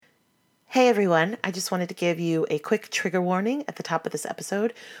Hey everyone, I just wanted to give you a quick trigger warning at the top of this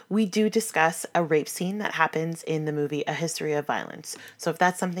episode. We do discuss a rape scene that happens in the movie A History of Violence. So if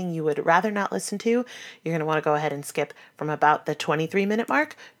that's something you would rather not listen to, you're going to want to go ahead and skip from about the 23-minute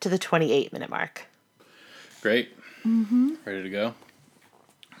mark to the 28-minute mark. Great. Mm-hmm. Ready to go?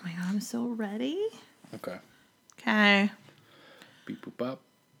 Oh my god, I'm so ready. Okay. Okay. Beep boop bop.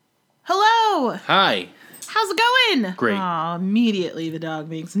 Hello! Hi. How's it going? Great. Aw, immediately the dog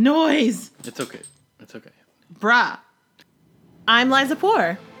makes noise. It's okay. It's okay. Bruh. I'm Liza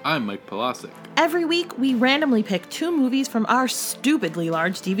Poor. I'm Mike Polasic. Every week, we randomly pick 2 movies from our stupidly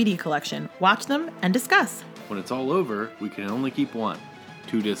large DVD collection, watch them, and discuss. When it's all over, we can only keep one.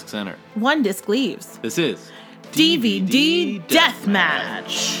 2 discs enter. 1 disc leaves. This is DVD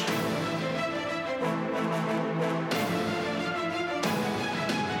Deathmatch.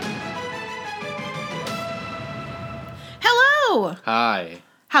 Hello! Hi.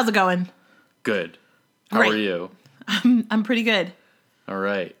 How's it going? Good. How Great. are you? I'm pretty good. All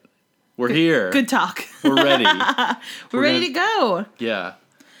right. We're here. Good talk. We're ready. We're ready to go. Yeah.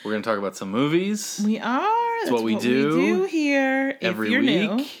 We're going to talk about some movies. We are. That's what we do here. every if you're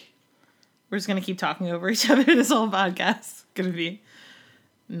week. New, we're just going to keep talking over each other this whole podcast. Going to be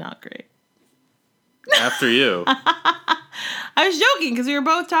not great. After you. I was joking because we were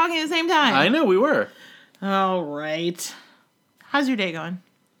both talking at the same time. I know we were. All right. How's your day going?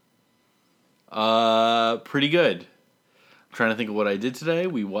 Pretty good. I'm trying to think of what I did today.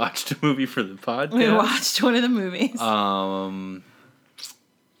 We watched a movie for the podcast. We watched one of the movies. I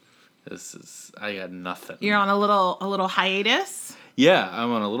got nothing. You're on a little hiatus. Yeah,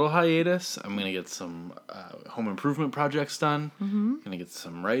 I'm on a little hiatus. I'm going to get some home improvement projects done. Mm-hmm. Going to get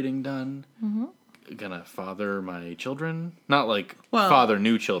some writing done. Mm-hmm. Going to father my children. Not like Well, father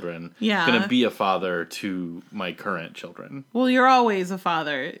new children. yeah. Going to be a father to my current children. Well, you're always a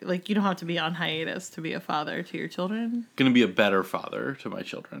father. Like, you don't have to be on hiatus to be a father to your children. Going to be a better father to my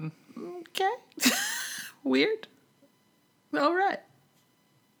children. Okay. Weird. All right.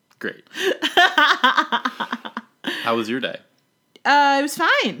 Great. How was your day? It was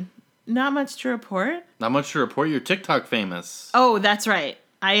fine. Not much to report. Not much to report. You're TikTok famous. Oh, that's right.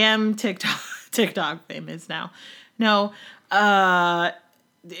 I am TikTok famous now. No, in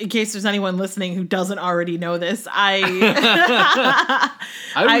case there's anyone listening who doesn't already know this, I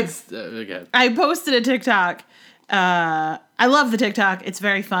posted a TikTok. I love the TikTok. It's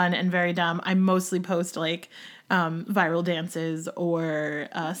very fun and very dumb. I mostly post like viral dances or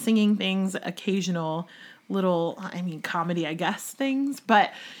singing things, occasional little, comedy, I guess, things.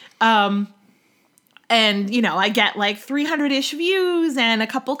 But, and, I get like 300-ish views and a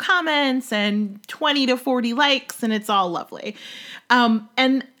couple comments and 20 to 40 likes, and it's all lovely.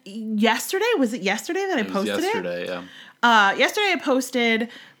 And yesterday, was it yesterday that I posted it? Yesterday, yeah. Yesterday I posted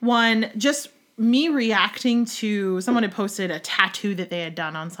one, just me reacting to, someone had posted a tattoo that they had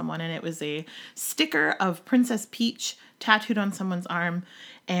done on someone, and it was a sticker of Princess Peach tattooed on someone's arm,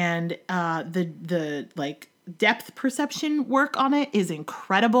 and the like depth perception work on it is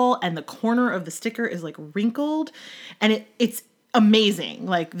incredible, and the corner of the sticker is like wrinkled, and it's amazing.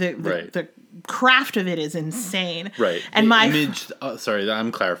 Like the craft of it is insane. Right. And the image, sorry,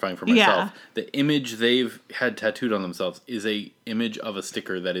 I'm clarifying for myself. Yeah. The image they've had tattooed on themselves is a image of a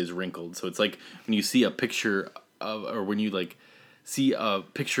sticker that is wrinkled. So it's like when you see a picture of, or when you like see a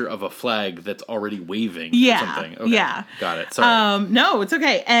picture of a flag that's already waving or something. Okay. Yeah. Got it. Sorry. No, it's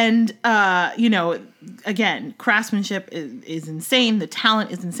okay. And, again, craftsmanship is insane. The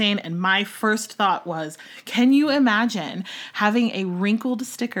talent is insane. And my first thought was, can you imagine having a wrinkled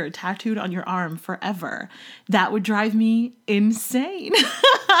sticker tattooed on your arm forever? That would drive me insane.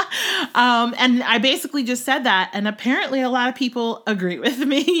 And I basically just said that. And apparently a lot of people agree with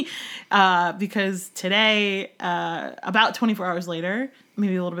me. Because today, about 24 hours later,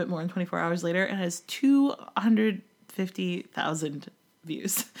 maybe a little bit more than 24 hours later, it has 250,000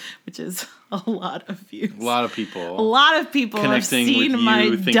 views, which is a lot of views. A lot of people. A lot of people connecting have seen with you, my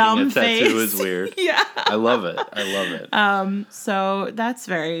thinking dumb a tattoo face. is weird. Yeah. I love it. So that's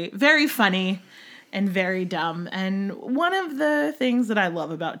very, very funny and very dumb. And one of the things that I love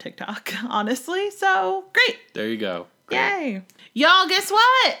about TikTok, honestly. So great. There you go. Great. Yay. Y'all, guess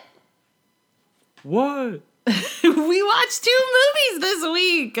what? What? We watched 2 movies this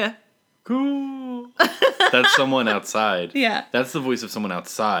week. Cool. That's someone outside. Yeah. That's the voice of someone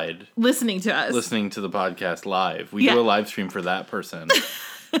outside Listening to us. listening to the podcast live. We do a live stream for that person.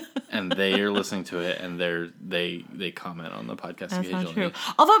 And they are listening to it, and they comment on the podcast That's occasionally. not true.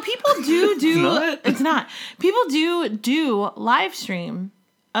 Although people do Not? it's not. People do live stream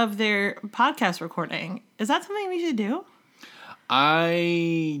of their podcast recording. Is that something we should do?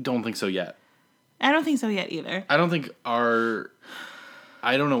 I don't think so yet. I don't think so yet either. I don't think I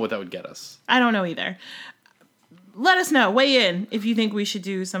don't know what that would get us. I don't know either. Let us know. Weigh in if you think we should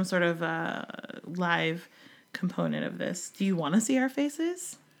do some sort of live component of this. Do you want to see our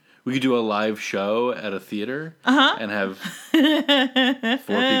faces? We could do a live show at a theater and have 4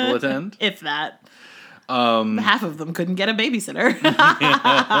 people attend. If that. Half of them couldn't get a babysitter.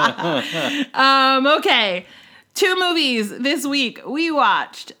 Okay. 2 movies this week. We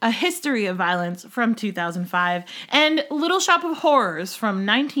watched A History of Violence from 2005 and Little Shop of Horrors from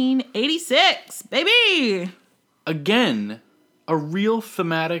 1986. Baby! Again, a real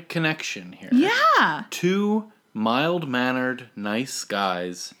thematic connection here. Yeah. 2 mild-mannered, nice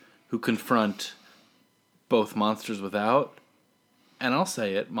guys who confront both monsters without, and I'll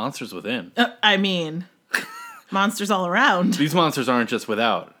say it, monsters within. I mean, monsters all around. These monsters aren't just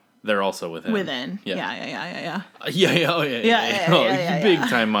without. They're also within. Within. Yeah. Yeah. Big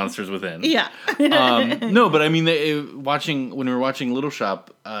time monsters within. Yeah. No, but I mean, when we were watching Little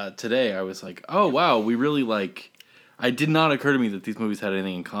Shop today, I was like, oh, wow, we really it did not occur to me that these movies had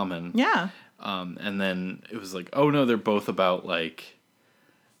anything in common. Yeah. And then it was like, oh, no, they're both about,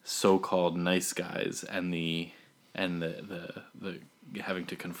 so-called nice guys and the having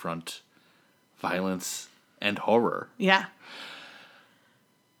to confront violence and horror. Yeah.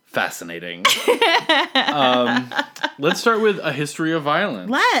 Fascinating. Let's start with A History of Violence.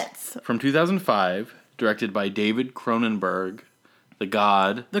 Let's. From 2005, directed by David Cronenberg, the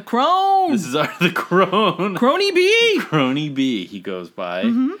god. The Crone. This is the Crone. Crony B. Crony B, he goes by.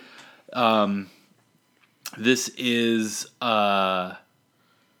 This is our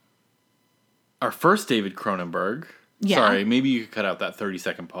first David Cronenberg. Yeah. Sorry, maybe you could cut out that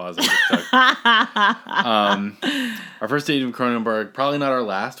 30-second pause. I just took. Our first David Cronenberg, probably not our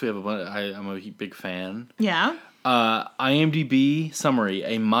last. I'm a big fan. Yeah. IMDb summary: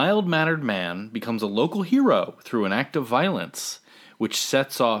 a mild-mannered man becomes a local hero through an act of violence, which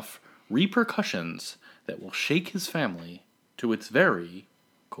sets off repercussions that will shake his family to its very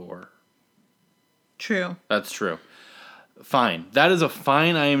core. True. That's true. Fine. That is a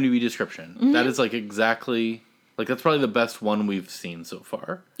fine IMDb description. Mm-hmm. That is exactly... that's probably the best one we've seen so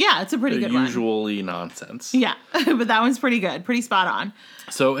far. Yeah, it's a pretty good one. Usually nonsense. Yeah, but that one's pretty good. Pretty spot on.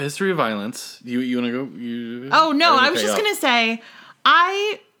 So, History of Violence. You want to go? Oh, no. I was just going to say,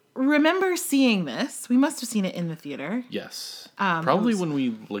 I remember seeing this. We must have seen it in the theater. Yes. Probably when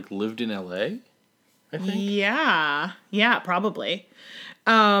we lived in LA, I think. Yeah. Yeah, probably.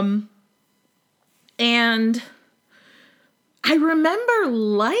 And I remember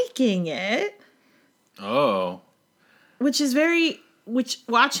liking it. Oh. Which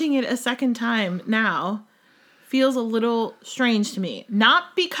watching it a second time now feels a little strange to me.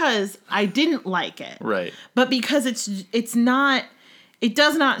 Not because I didn't like it. Right. But because it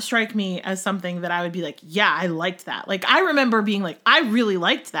does not strike me as something that I would be like, yeah, I liked that. I remember being like, I really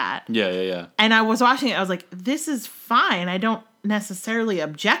liked that. Yeah. And I was watching it, I was like, this is fine. I don't necessarily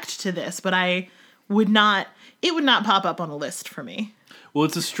object to this, but it would not pop up on a list for me. Well,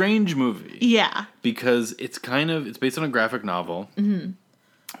 it's a strange movie. Yeah. Because it's based on a graphic novel. Mm-hmm.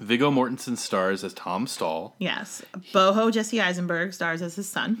 Viggo Mortensen stars as Tom Stahl. Yes. Boho Jesse Eisenberg stars as his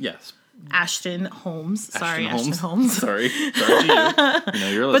son. Yes. Ashton Holmes. Ashton Holmes. Sorry to you.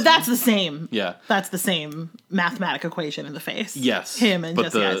 You're listening. But that's the same. Yeah. That's the same mathematic equation in the face. Yes. Him and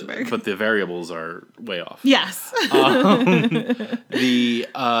Jesse Eisenberg. But the variables are way off. Yes. The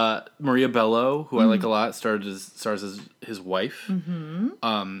Maria Bello, who I like a lot, stars as his wife.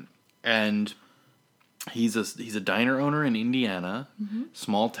 Mm-hmm. And he's a diner owner in Indiana. Mm-hmm.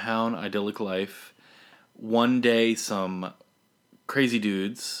 Small town, idyllic life. One day, some crazy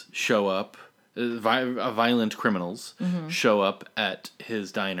dudes show up, violent criminals show up at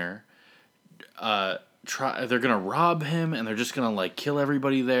his diner. They're gonna rob him, and they're just gonna kill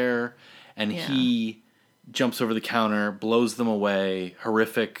everybody there. And he jumps over the counter, blows them away.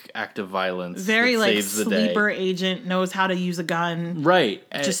 Horrific act of violence. Very saves the sleeper day. Agent, knows how to use a gun. Right.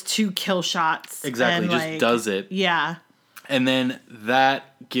 Just 2 kill shots. Exactly. And does it. Yeah. And then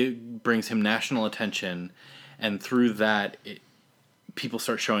that brings him national attention, and through that, people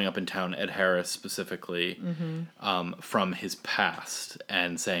start showing up in town, Ed Harris specifically, from his past,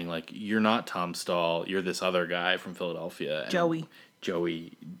 and saying, you're not Tom Stahl, you're this other guy from Philadelphia. Joey.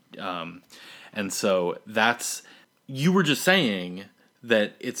 And so you were just saying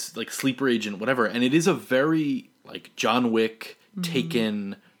that it's sleeper agent, whatever, and it is a very, John Wick,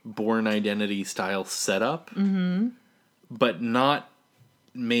 Taken, Bourne Identity style setup, but not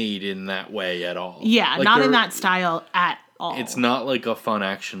made in that way at all. Yeah, not in that style at all. It's not like a fun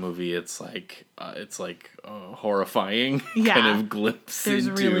action movie. It's like horrifying kind of glimpse. There's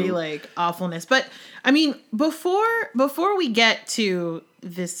really like awfulness. But I mean, before we get to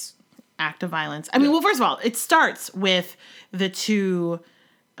this act of violence, I mean, well, first of all, it starts with the two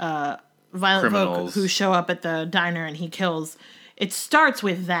violent folk who show up at the diner and he kills. It starts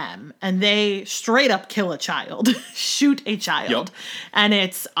with them, and they straight up kill a child, shoot a child. Yep. And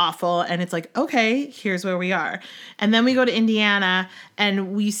it's awful. And it's like, okay, here's where we are. And then we go to Indiana,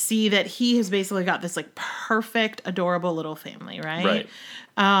 and we see that he has basically got this like perfect, adorable little family, right?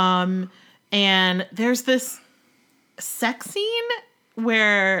 Right. And there's this sex scene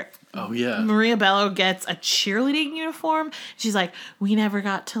where Maria Bello gets a cheerleading uniform. She's like, we never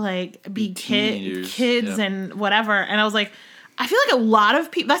got to like be kids and whatever. And I was like, I feel like a lot of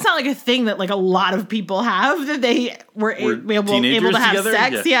people, that's not like a thing that like a lot of people have, that they were able to have together?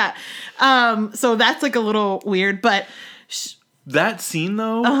 Sex. Yeah. So that's like a little weird, but that scene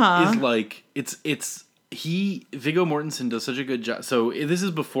though is like, Viggo Mortensen does such a good job. So this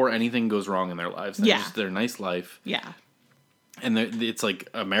is before anything goes wrong in their lives. They're just their nice life. Yeah. And it's like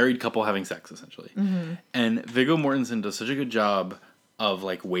a married couple having sex essentially. Mm-hmm. And Viggo Mortensen does such a good job of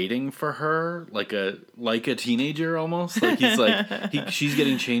like waiting for her like a teenager almost. Like he's like she's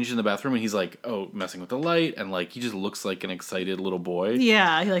getting changed in the bathroom and he's like, oh, messing with the light, and like he just looks like an excited little boy.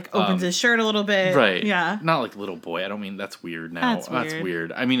 Yeah, he like opens his shirt a little bit. Right. Yeah. Not like little boy. I don't mean that's weird now. That's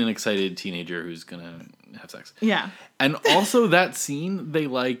weird. I mean an excited teenager who's gonna have sex. Yeah. And also that scene, they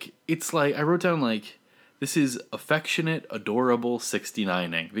like it's like I wrote down like this is affectionate, adorable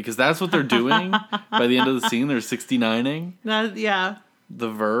 69ing, because that's what they're doing by the end of the scene. They're 69ing. Yeah. The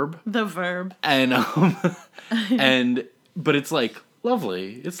verb. And but it's like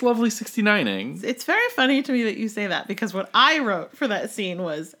lovely. It's lovely 69ing. It's very funny to me that you say that, because what I wrote for that scene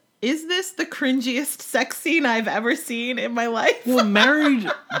was, is this the cringiest sex scene I've ever seen in my life? Well,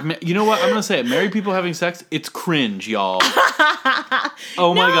 you know what? I'm going to say it. Married people having sex, it's cringe, y'all.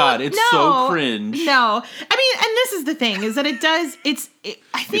 Oh my God. It's so cringe. No. I mean, and this is the thing, is that I think.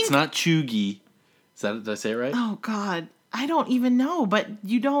 It's not chuggy. Did I say it right? Oh God. I don't even know, but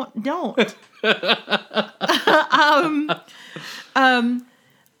you don't.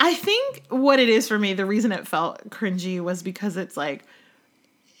 I think what it is for me, the reason it felt cringy was because it's like,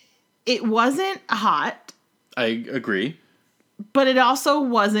 it wasn't hot. I agree. But it also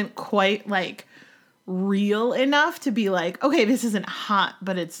wasn't quite like real enough to be like, okay, this isn't hot,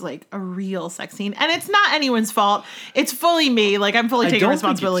 but it's like a real sex scene. And it's not anyone's fault. It's fully me. Like, I'm fully taking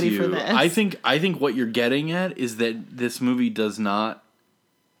responsibility for this. I think what you're getting at is that this movie does not,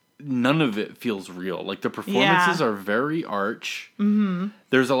 none of it feels real. Like, the performances are very arch. Mm-hmm.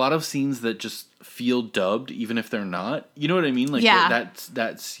 There's a lot of scenes that just feel dubbed, even if they're not. You know what I mean? Like, that's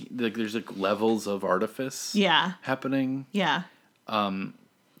like, there's like levels of artifice happening. Yeah.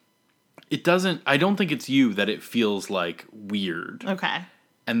 It doesn't, I don't think it's you that it feels like weird. Okay.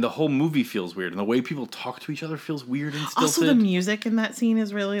 And the whole movie feels weird. And the way people talk to each other feels weird and stilted. Also, the music in that scene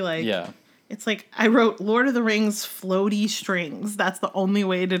is really like... Yeah. It's like, I wrote Lord of the Rings floaty strings. That's the only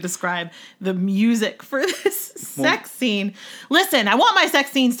way to describe the music for this sex scene. Listen, I want my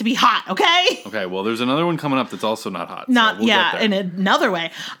sex scenes to be hot, okay? Okay, well, there's another one coming up that's also not hot. Not, so we'll in another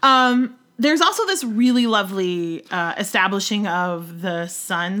way. There's also this really lovely establishing of the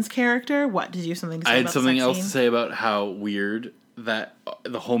son's character. What, did you have something to say about I had something else to say about how weird that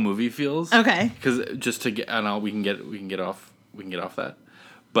the whole movie feels. Okay. Because just to get, we can get off that.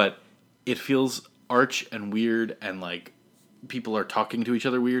 But it feels arch and weird, and like people are talking to each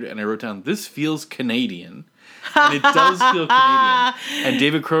other weird. And I wrote down, this feels Canadian. And it does feel Canadian. And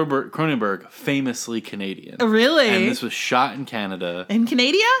David Cronenberg, famously Canadian. Really? And this was shot in Canada. In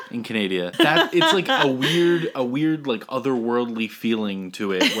Canada? In Canada. That it's like a weird like otherworldly feeling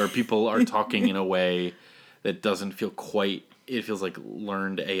to it, where people are talking in a way that doesn't feel quite, it feels like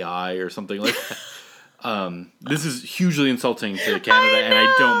learned AI or something like that. This is hugely insulting to Canada, and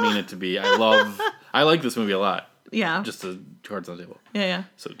I don't mean it to be. I like this movie a lot. Yeah. Just the cards on the table. Yeah.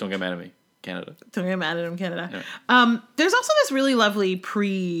 So don't get mad at me. Canada. Don't get mad at him, Canada. Yeah. There's also this really lovely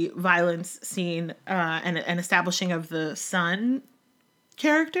pre-violence scene and establishing of the son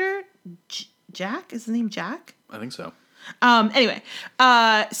character. Jack? Is his name Jack? I think so. Anyway,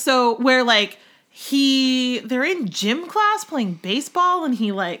 so where like they're in gym class playing baseball, and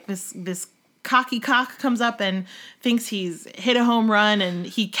he like this cocky cock comes up and thinks he's hit a home run, and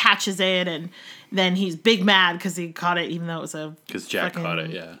he catches it, and then he's big mad because he caught it, even though it was because Jack caught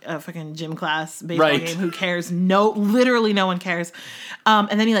it, a fucking gym class baseball game. Who cares? Literally no one cares.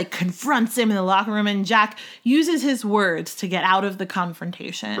 And then he like confronts him in the locker room, and Jack uses his words to get out of the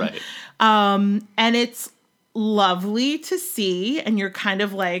confrontation. Right. And it's lovely to see, and you're kind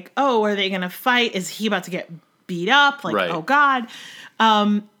of like, oh, are they going to fight? Is he about to get beat up? Like, Right. oh God.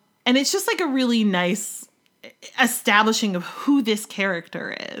 And it's just like a really nice establishing of who this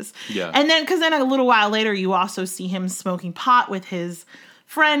character is. Yeah. And then, because then a little while later, you also see him smoking pot with his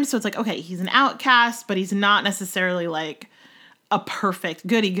friend. So it's like, okay, he's an outcast, but he's not necessarily like a perfect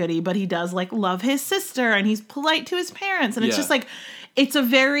goody, but he does like love his sister and he's polite to his parents. And it's Yeah. just like, it's a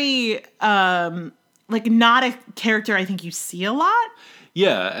very, like not a character I think you see a lot.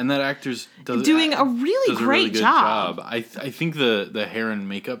 Yeah, and that actor's Doing a really great good job. I think the hair and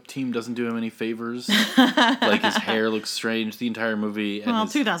makeup team doesn't do him any favors. Like his hair looks strange the entire movie. And Well,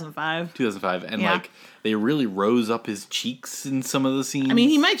 his, 2005. 2005, and Yeah. like they really rose up his cheeks in some of the scenes. I mean,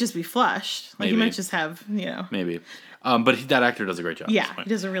 he might just be flushed. Like, he Maybe. might just have, maybe, but that actor does a great job. Yeah, That's fine. he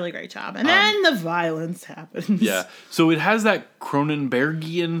does a really great job. And then the violence happens. Yeah, so it has that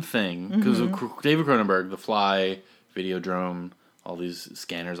Cronenbergian thing because Mm-hmm. of David Cronenberg, The Fly, Videodrome, all these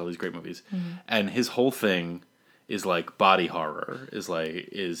Scanners, all these great movies, Mm-hmm. and his whole thing is like body horror,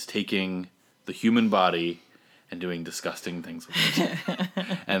 is taking the human body and doing disgusting things with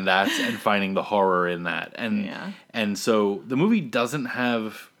it, and finding the horror in that, and so the movie doesn't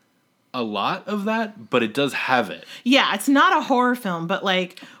have a lot of that, but it does have it. Yeah, it's not a horror film, but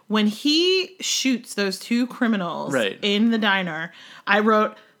like when he shoots those two criminals Right. in the diner, I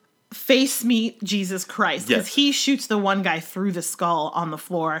wrote face meet Jesus Christ, because Yes. he shoots the one guy through the skull on the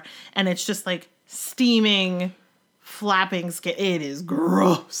floor, and it's just like steaming, flapping skin. It is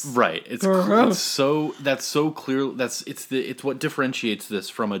gross. Right. It's Gross. that's so clear. It's what differentiates this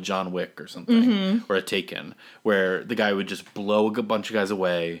from a John Wick or something, or a Taken, where the guy would just blow a bunch of guys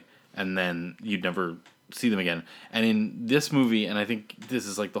away and then you'd never see them again. And in this movie, and I think this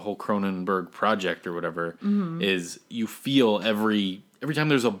is like the whole Cronenberg project or whatever, is you feel every time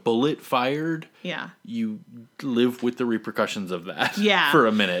there's a bullet fired, Yeah. you live with the repercussions of that Yeah. for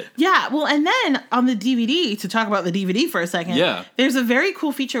a minute. Yeah, well, and then on the DVD, to talk about the DVD for a second, Yeah. there's a very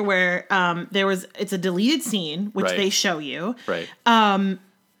cool feature where it's a deleted scene, which Right. they show you. Right.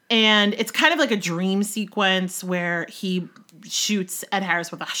 And it's kind of like a dream sequence where he shoots Ed Harris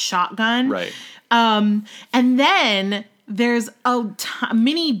with a shotgun. Right. And then there's a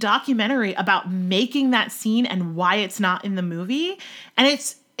mini documentary about making that scene and why it's not in the movie. And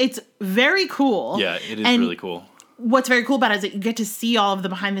it's very cool. Yeah, it is And really cool. what's very cool about it is that you get to see all of the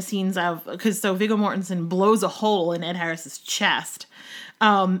behind the scenes of, because so Viggo Mortensen blows a hole in Ed Harris's chest,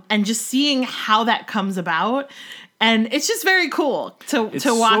 and just seeing how that comes about, and it's just very cool to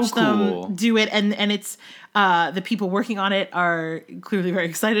watch so cool. them do it, and it's the people working on it are clearly very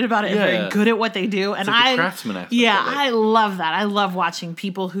excited about it and Yeah. very good at what they do, and like the craftsman aspect yeah, of it. I love that. I love watching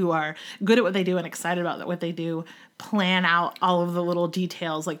people who are good at what they do and excited about what they do plan out all of the little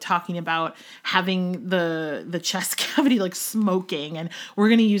details, like talking about having the chest cavity like smoking, and we're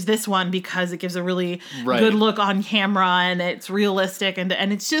going to use this one because it gives a really Right. good look on camera and it's realistic, and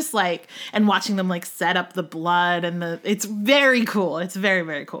it's just like, and watching them like set up the blood and it's very cool. It's very,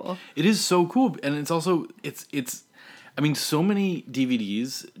 very cool. It is so cool, and it's also it's. I mean, so many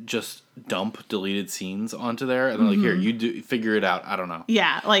DVDs just dump deleted scenes onto there, and they're like, "Here, you do figure it out." I don't know,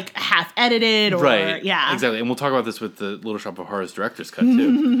 Yeah, like half edited, or right? yeah, exactly. And we'll talk about this with the Little Shop of Horrors director's cut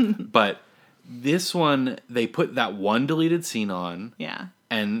too. But this one, they put that one deleted scene on, yeah,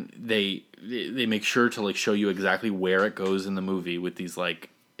 and they make sure to like show you exactly where it goes in the movie with these like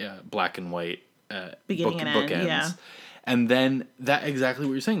black and white Beginning and end, bookends. yeah. And then that exactly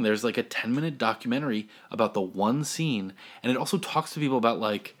what you're saying. There's like a 10-minute documentary about the one scene, and it also talks to people about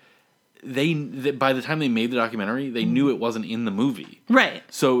like by the time they made the documentary, they knew it wasn't in the movie. right.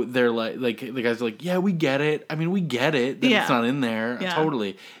 So they're like the guys are like, yeah, we get it. I mean, we get it that Yeah. it's not in there. Yeah.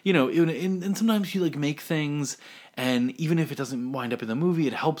 Totally. You know, and sometimes you like make things, and even if it doesn't wind up in the movie,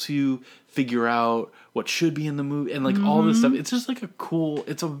 it helps you figure out what should be in the movie and like all this stuff. It's just like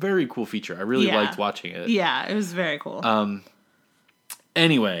it's a very cool feature. I really Yeah. liked watching it. Yeah, it was very cool.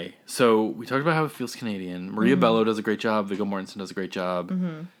 Anyway, so we talked about how it feels Canadian. Maria Bello does a great job. Viggo Mortensen does a great job.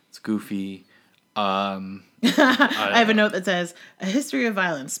 It's goofy. I have a note that says, "A History of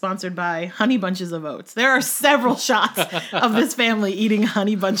Violence," sponsored by Honey Bunches of Oats. There are several shots of this family eating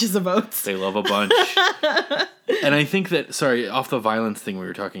Honey Bunches of Oats. They love a bunch. And I think that, sorry, off the violence thing we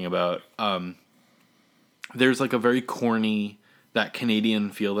were talking about, there's like a very corny, that Canadian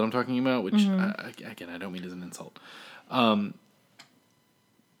feel that I'm talking about, which, again, I don't mean as an insult,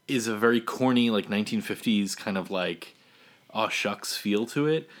 is a very corny, like 1950s kind of like, aw shucks feel to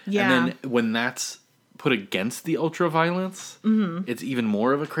it. Yeah. And then when that's put against the ultra violence, it's even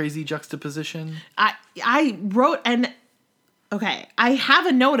more of a crazy juxtaposition. I wrote, and okay, I have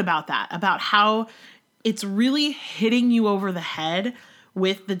a note about that, about how it's really hitting you over the head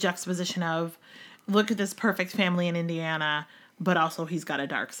with the juxtaposition of, look at this perfect family in Indiana, but also he's got a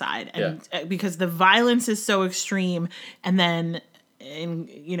dark side. And because the violence is so extreme, and then,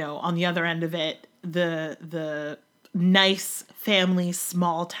 on the other end of it, the nice family,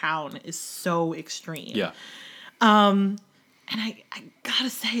 small town is so extreme. Yeah. And I gotta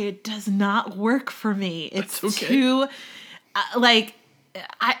say, it does not work for me. It's okay. too, I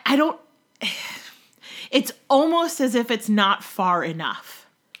don't, it's almost as if it's not far enough.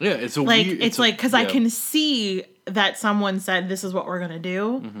 Yeah, it's a Like, weird... it's like, because I can see that someone said, this is what we're going to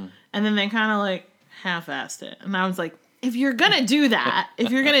do. Mm-hmm. And then they kind of like half-assed it. And I was like, if you're going to do that, if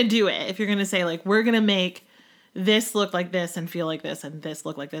you're going to do it, if you're going to say, like, we're going to make this look like this and feel like this and this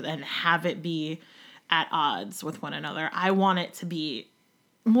look like this and have it be at odds with one another, I want it to be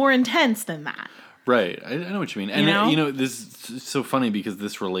more intense than that. Right. I know what you mean. And, this is so funny because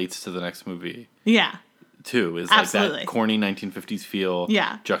this relates to the next movie. Yeah. Too, is Absolutely. like that corny 1950s feel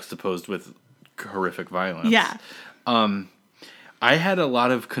juxtaposed with horrific violence. Yeah. I had a lot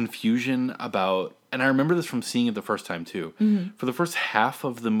of confusion about, and I remember this from seeing it the first time too, for the first half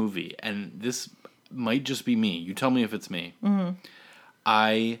of the movie, and this might just be me. You tell me if it's me.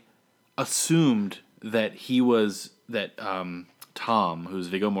 I assumed that Tom, who's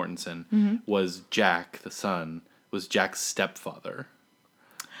Viggo Mortensen, was Jack, the son, was Jack's stepfather.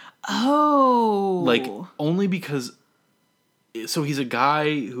 Oh. Like, only because... So he's a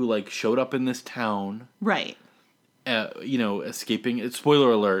guy who, like, showed up in this town. Right. Escaping...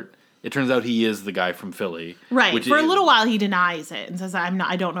 Spoiler alert. It turns out he is the guy from Philly. Right. For a little while, he denies it and says,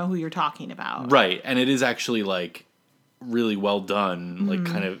 I don't know who you're talking about. Right. And it is actually, like, really well done. Like,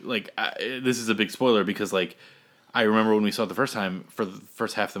 kind of... Like, this is a big spoiler because, like, I remember when we saw it the first time, for the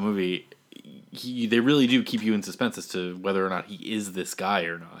first half of the movie... they really do keep you in suspense as to whether or not he is this guy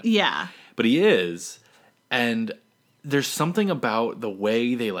or not. Yeah. But he is. And there's something about the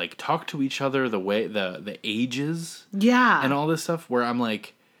way they, like, talk to each other, the way, the ages. Yeah. And all this stuff where I'm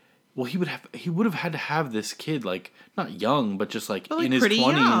like, well, he would have had to have this kid, like, not young, but just, like, in his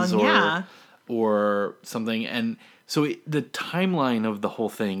 20s or something. And so the timeline of the whole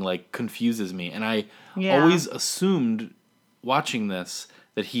thing, like, confuses me. And I always assumed watching this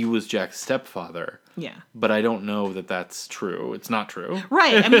that he was Jack's stepfather. Yeah. But I don't know that that's true. It's not true.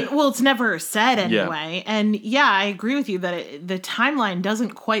 Right. I mean, well, it's never said anyway. Yeah. And yeah, I agree with you that the timeline doesn't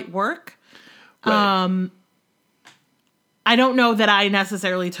quite work. Right. I don't know that I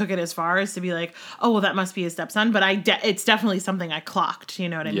necessarily took it as far as to be like, oh, well, that must be his stepson. But it's definitely something I clocked, you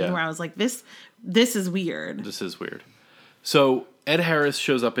know what I mean? Where I was like, this is weird. This is weird. So Ed Harris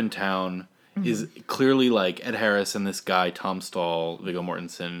shows up in town, is clearly like Ed Harris and this guy, Tom Stahl, Viggo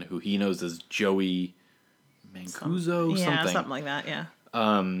Mortensen, who he knows as Joey Mancuso, something like that, yeah.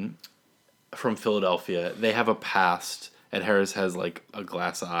 From Philadelphia. They have a past. Ed Harris has like a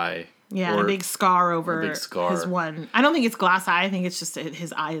glass eye. Yeah, and a big scar over his one. I don't think it's glass eye. I think it's just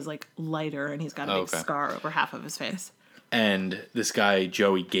his eye is like lighter and he's got a big scar over half of his face. And this guy,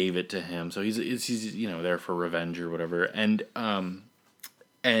 Joey, gave it to him. So he's there for revenge or whatever.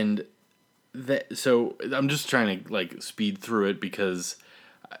 So I'm just trying to like speed through it because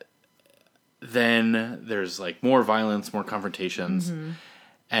then there's like more violence, more confrontations,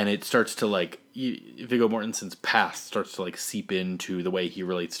 and it starts to like Viggo Mortensen's past starts to like seep into the way he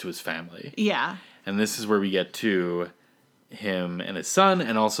relates to his family. Yeah, and this is where we get to him and his son,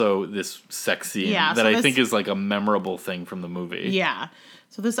 and also this sex scene that I think is like a memorable thing from the movie. Yeah,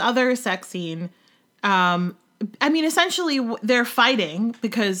 so this other sex scene. I mean, essentially, they're fighting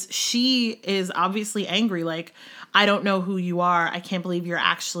because she is obviously angry. Like, I don't know who you are. I can't believe you're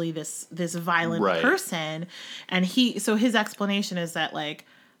actually this violent person. And so his explanation is that, like,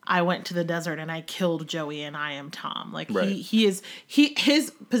 I went to the desert and I killed Joey and I am Tom. Like, his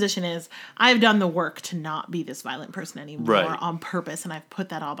position is, I've done the work to not be this violent person anymore on purpose, and I've put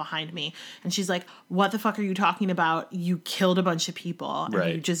that all behind me. And she's like, what the fuck are you talking about? You killed a bunch of people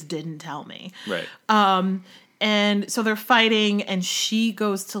and you just didn't tell me. Right. And so they're fighting, and she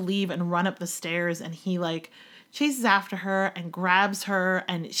goes to leave and run up the stairs, and he like chases after her and grabs her,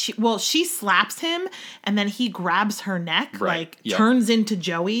 and she slaps him, and then he grabs her neck, turns into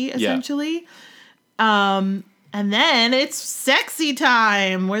Joey essentially. And then it's sexy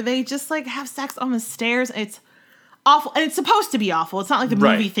time where they just like have sex on the stairs. It's awful, and it's supposed to be awful. It's not like the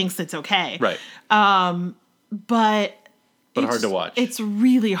movie thinks it's okay. Right. But hard to watch. It's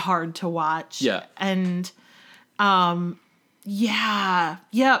really hard to watch. Yeah. And yeah.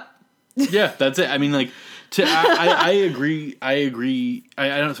 Yep. Yeah, that's it. I mean, like, I agree. I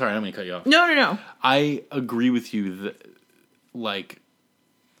don't. Sorry, I don't mean to cut you off. No. I agree with you that, like,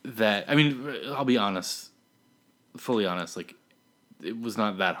 that, I mean, I'll be honest, fully honest, like, it was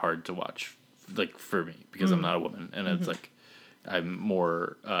not that hard to watch, like, for me, because I'm not a woman, and it's like, I'm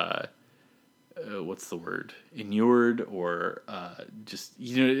more, what's the word, inured, or just,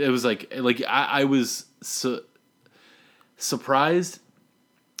 you know, it was like I was surprised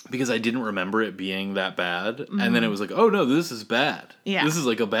because I didn't remember it being that bad, and then it was like, oh no, this is bad. Yeah. This is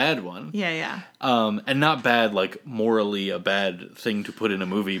like a bad one. Yeah. And not bad, like morally a bad thing to put in a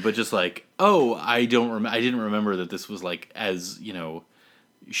movie, but just like, oh, I didn't remember that this was like as, you know,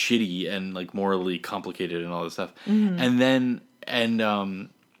 shitty and like morally complicated and all this stuff. And then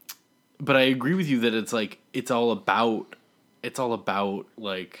but I agree with you that it's like it's all about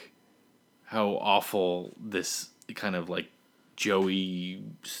like how awful this kind of like Joey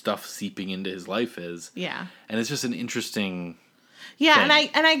stuff seeping into his life is. Yeah. And it's just an interesting Yeah, thing.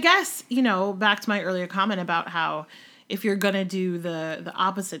 and I guess, you know, back to my earlier comment about how if you're gonna do the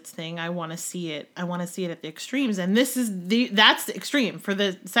opposites thing, I want to see it at the extremes, and that's the extreme for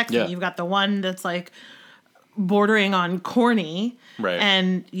the sex Yeah. thing. You've got the one that's bordering on corny, right?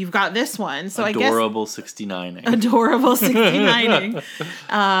 And you've got this one. So adorable 69ing, adorable 69ing,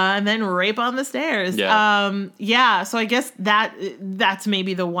 and then rape on the stairs. Yeah. So I guess that's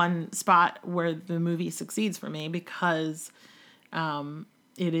maybe the one spot where the movie succeeds for me because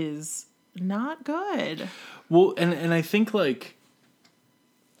it is not good. Well, and I think like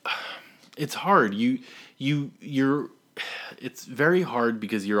it's hard. You're it's very hard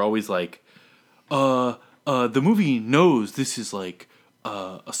because you're always like, the movie knows this is like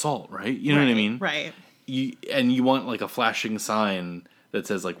assault, right? You know what I mean? Right. You want like a flashing sign that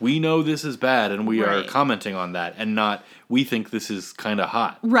says like, we know this is bad and we are commenting on that, and not we think this is kind of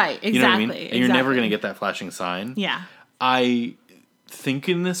hot. Right. Exactly. You know what I mean? And you're never going to get that flashing sign. Yeah. I think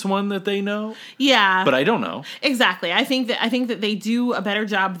in this one that they know. Yeah. But I don't know. Exactly. I think that they do a better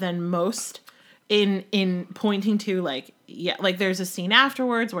job than most in pointing to like there's a scene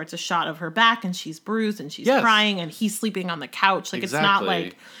afterwards where it's a shot of her back and she's bruised and she's crying and he's sleeping on the couch. Like It's not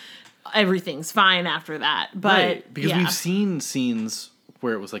like everything's fine after that. But because we've seen scenes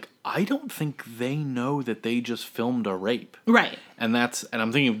where it was like, I don't think they know that they just filmed a rape. Right. And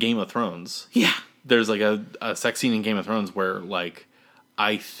I'm thinking of Game of Thrones. Yeah. There's like a sex scene in Game of Thrones where like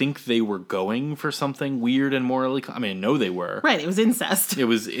I think they were going for something weird and morally. I mean, I know they were. Right. It was incest. It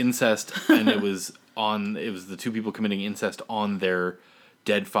was incest, and it was the two people committing incest on their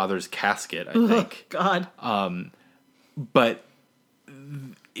dead father's casket, I think. God. But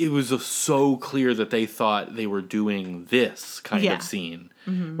it was so clear that they thought they were doing this kind of scene,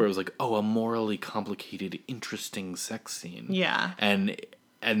 where it was like, oh, a morally complicated, interesting sex scene. Yeah. And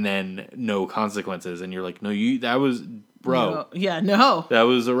then no consequences, and you're like, no, that was. Bro. No. Yeah, no. That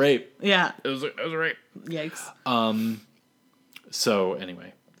was a rape. Yeah. It was a rape. Yikes. So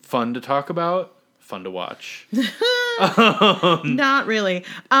anyway, fun to talk about, fun to watch. Not really.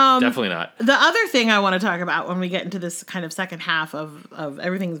 Definitely not. The other thing I want to talk about when we get into this kind of second half of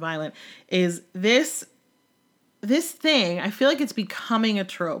Everything's Violent is this thing. I feel like it's becoming a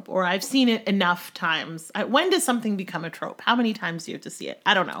trope, or I've seen it enough times. When does something become a trope? How many times do you have to see it?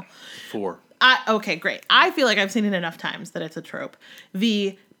 I don't know. 4. Okay, great. I feel like I've seen it enough times that it's a trope.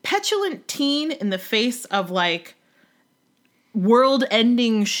 The petulant teen in the face of like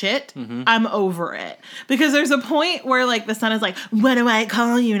world-ending shit, I'm over it. Because there's a point where like the son is like, what do I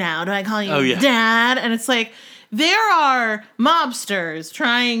call you now? Do I call you Dad? And it's like, there are mobsters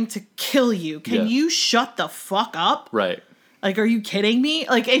trying to kill you. Can you shut the fuck up? Right. Like, are you kidding me?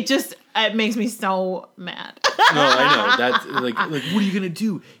 Like, it makes me so mad. No, I know. That's like what are you gonna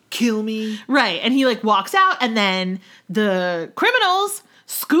do? Kill me? Right. And he like walks out, and then the criminals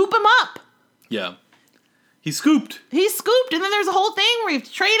scoop him up. Yeah. He's scooped. He's scooped, and then there's a whole thing where you have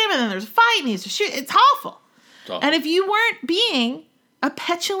to trade him, and then there's a fight, and he has to shoot. It's awful. And if you weren't being a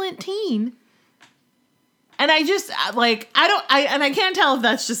petulant teen, and I just like I can't tell if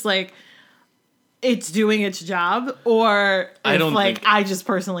that's just like it's doing its job, or if I just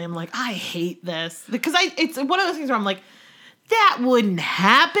personally am like, I hate this, because it's one of those things where I'm like, that wouldn't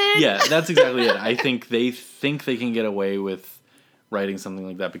happen. Yeah, that's exactly it. I think they can get away with writing something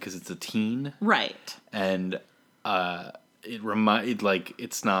like that because it's a teen, right? And it reminds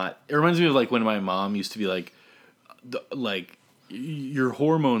me of like when my mom used to be like your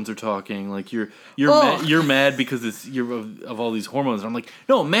hormones are talking, like you're mad because you're of all these hormones. And I'm like,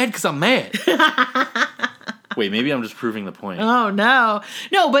 no, I'm mad because I'm mad. Wait, maybe I'm just proving the point. Oh no,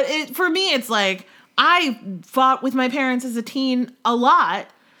 but for me, it's like I fought with my parents as a teen a lot.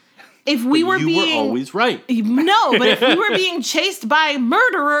 if we were you being were always right. No, but if we were being chased by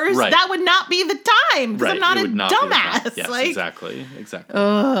murderers, Right. that would not be the time. Because I'm not it a would not be the time. dumbass. Yes, like, exactly.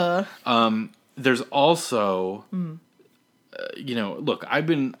 There's also, look, I've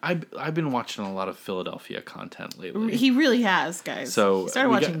been watching a lot of Philadelphia content lately. he really has, guys. So he started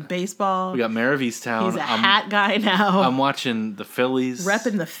watching baseball. We got Mayor of Easttown. He's a hat guy now. I'm watching the Phillies.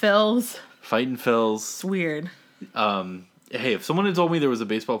 Repping the Phils. Fighting Phils. It's weird. Hey, if someone had told me there was a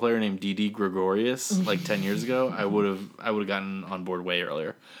baseball player named Didi Gregorius like 10 years ago, I would have gotten on board way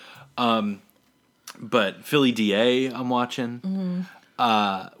earlier. But Philly DA I'm watching,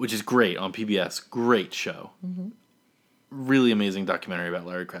 which is great on PBS. Great show. Really amazing documentary about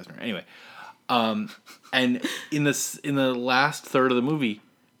Larry Krasner. Anyway, and in the last third of the movie,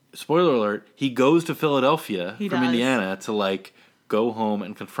 spoiler alert, he goes to Philadelphia from Indiana to like go home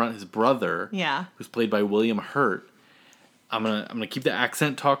and confront his brother, who's played by William Hurt. I'm gonna keep the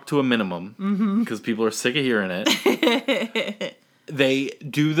accent talk to a minimum because people are sick of hearing it. They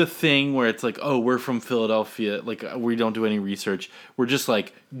do the thing where it's like, oh, we're from Philadelphia, like we don't do any research. We're just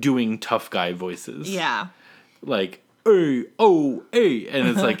like doing tough guy voices. Yeah. Like, hey, oh, hey, and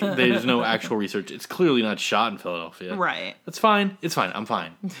it's like there's no actual research. It's clearly not shot in Philadelphia. Right. That's fine. It's fine. I'm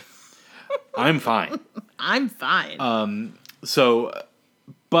fine. I'm fine. I'm fine.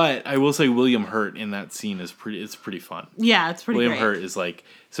 But I will say William Hurt in that scene is pretty fun. Yeah, it's pretty William great. Hurt is like,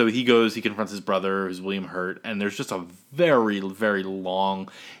 so he confronts his brother, who's William Hurt, and there's just a very, very long,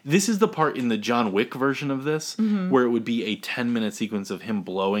 this is the part in the John Wick version of this, where it would be a 10-minute sequence of him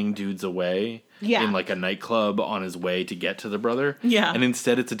blowing dudes away in like a nightclub on his way to get to the brother. Yeah. And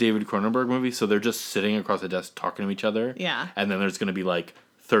instead it's a David Cronenberg movie, so they're just sitting across a desk talking to each other. Yeah. And then there's going to be like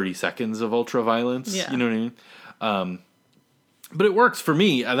 30 seconds of ultra violence. Yeah. You know what I mean? But it works for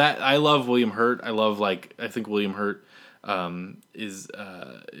me. I love William Hurt. I think William Hurt is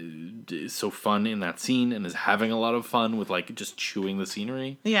so fun in that scene and is having a lot of fun with like just chewing the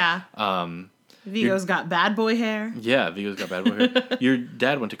scenery. Yeah. Vigo's got bad boy hair. Yeah, Vigo's got bad boy hair. Your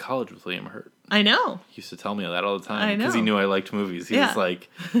dad went to college with WilliamUrt. I know. He used to tell me that all the time I know. because he knew I liked movies. He Yeah. was like,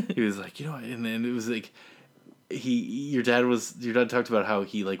 and then it was like, your dad talked about how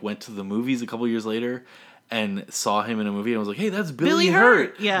he like went to the movies a couple years later and saw him in a movie and was like, hey, that's Billy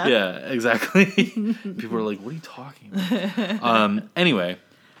Hurt. Yeah. Yeah, exactly. People were like, what are you talking about? Anyway,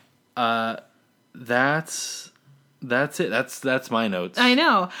 that's it. That's my notes. I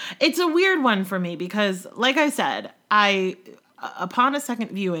know. It's a weird one for me because, like I said, upon a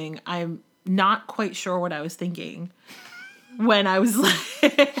second viewing, I'm not quite sure what I was thinking when I was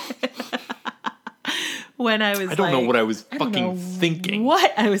like... I don't know what I was fucking thinking.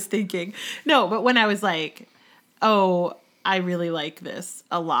 What I was thinking. No, but when I was like, oh, I really like this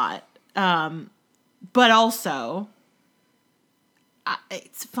a lot. But also,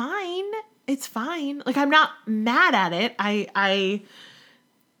 it's fine. It's fine. Like, I'm not mad at it.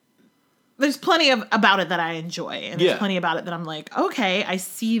 There's plenty about it that I enjoy. And there's plenty about it that I'm like, okay, I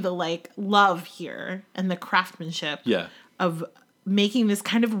see the, like, love here and the craftsmanship of making this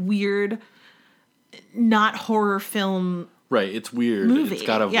kind of weird... not horror film. Right, it's weird. Movie. It's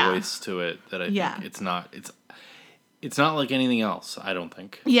got a voice to it that I think it's not like anything else, I don't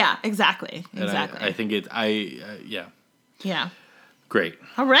think. Yeah, exactly. And Exactly. I think yeah. Yeah. Great.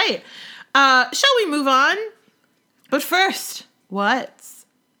 All right. Shall we move on? But first, what's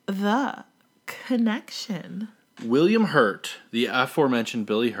the connection? William Hurt, the aforementioned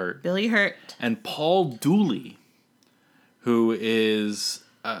Billy Hurt. Billy Hurt. And Paul Dooley, who is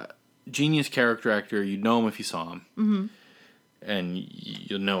genius character actor. You'd know him if you saw him. Mm-hmm. And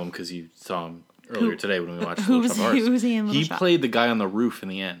you'll know him because you saw him earlier today when we watched Little Shop of Horrors. Who was he in Little Shop? He played the guy on the roof in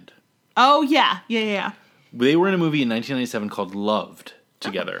the end. Oh, yeah. Yeah. They were in a movie in 1997 called Loved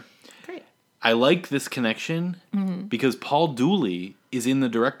together. Oh, great. I like this connection because Paul Dooley is in the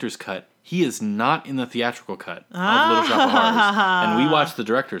director's cut. He is not in the theatrical cut of Little Shop of Horrors. And we watched the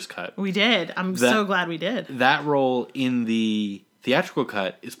director's cut. We did. I'm so glad we did. That role in the theatrical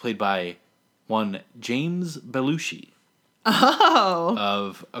cut is played by one James Belushi. Oh.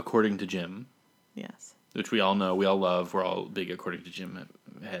 Of According to Jim. Yes. Which we all know, we all love. We're all big According to Jim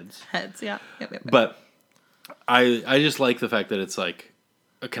heads. Yeah. Yep. But I just like the fact that it's like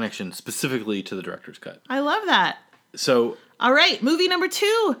a connection specifically to the director's cut. I love that. So. All right, movie number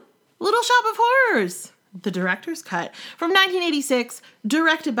 2, Little Shop of Horrors. The director's cut from 1986,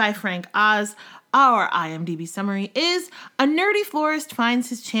 directed by Frank Oz. Our IMDb summary is, a nerdy florist finds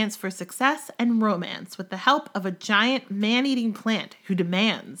his chance for success and romance with the help of a giant man-eating plant who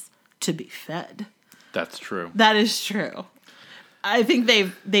demands to be fed. That's true. That is true. I think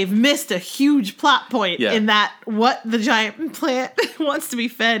they've missed a huge plot point in that what the giant plant wants to be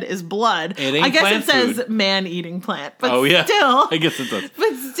fed is blood. It ain't I guess plant it says food. man-eating plant, but still. I guess it does.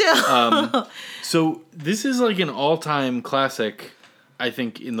 But still. So this is like an all-time classic, I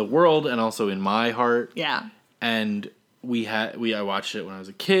think, in the world and also in my heart. Yeah. And I watched it when I was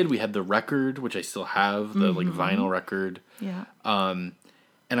a kid. We had the record, which I still have, the like vinyl record. Yeah. And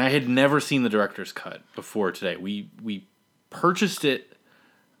I had never seen the director's cut before today. We purchased it.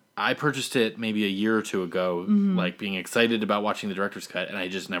 I purchased it maybe a year or two ago, like being excited about watching the director's cut, and I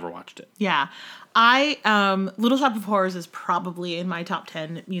just never watched it. Yeah. Little Shop of Horrors is probably in my top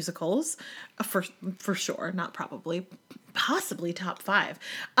 10 musicals, for sure. Not probably, possibly top 5.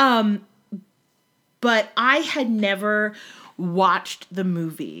 But I had never watched the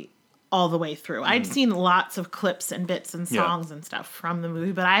movie all the way through. I'd seen lots of clips and bits and songs and stuff from the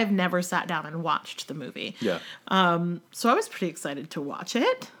movie, but I've never sat down and watched the movie. Yeah. So I was pretty excited to watch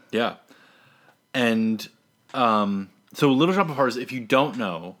it. Yeah. And so Little Shop of Horrors, if you don't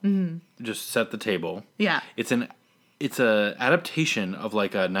know, just set the table. Yeah. It's a adaptation of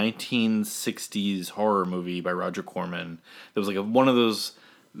like a 1960s horror movie by Roger Corman. It was like one of those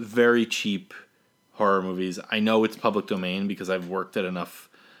very cheap horror movies. I know it's public domain because I've worked at enough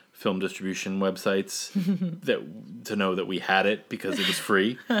film distribution websites to know that we had it because it was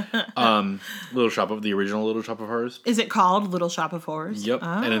free. The original Little Shop of Horrors. Is it called Little Shop of Horrors? Yep,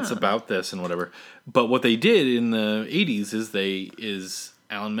 and it's about this and whatever. But what they did in the 80s is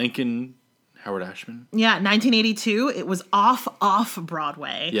Alan Menken, Howard Ashman. Yeah, 1982. It was off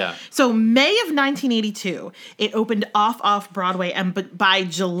Broadway. Yeah. So May of 1982, it opened off Broadway, but by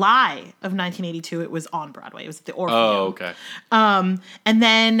July of 1982, it was on Broadway. It was at the Orpheum. Oh, okay. And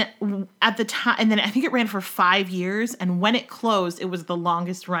then at the time, and then I think it ran for 5 years. And when it closed, it was the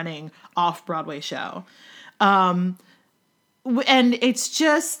longest running off Broadway show. And it's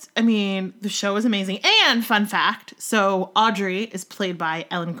just, I mean, the show is amazing. And fun fact, so Audrey is played by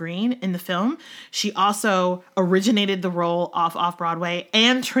Ellen Greene in the film. She also originated the role off Broadway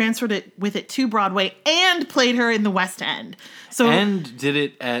and transferred it with it to Broadway and played her in the West End. So and did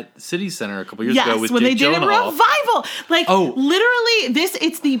it at City Center a couple years yes, ago with when Jake they did a Gyllenhaal. revival. Like literally,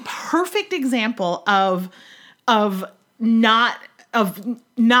 it's the perfect example of not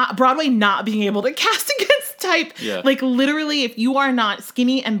Broadway not being able to cast against type. Yeah. Like literally, if you are not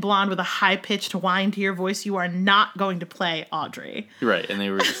skinny and blonde with a high pitched whine to your voice, you are not going to play Audrey. Right, and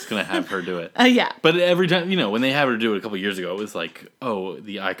they were just gonna have her do it. Yeah. But every time, when they have her do it a couple years ago, it was like, oh,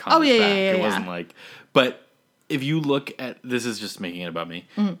 the icon is back. It wasn't like, but if you look at, this is just making it about me,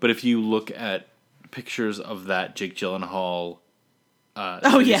 but if you look at pictures of that Jake Gyllenhaal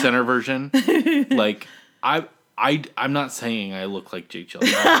City Center version, like I'm not saying I look like Jake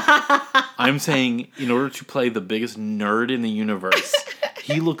Gyllenhaal. I'm saying in order to play the biggest nerd in the universe,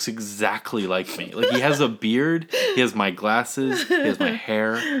 he looks exactly like me. Like, he has a beard, he has my glasses, he has my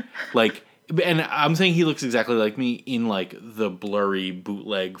hair. Like, and I'm saying he looks exactly like me in, like, the blurry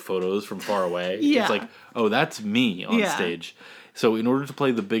bootleg photos from far away. Yeah. It's like, oh, that's me on stage. So in order to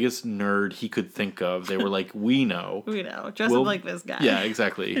play the biggest nerd he could think of, they were like, we know. Dress up like this guy. Yeah,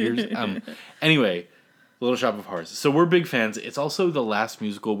 exactly. Here's anyway, Little Shop of Horrors. So we're big fans. It's also the last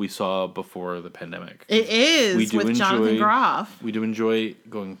musical we saw before the pandemic. It is, with Jonathan Groff. We do enjoy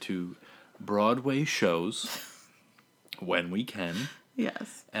going to Broadway shows when we can.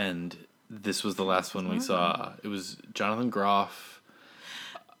 Yes. And this was the last one we saw. It was Jonathan Groff,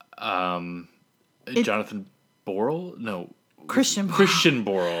 Jonathan Borle? No. Christian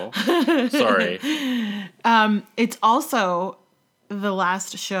Borle. Sorry. It's also the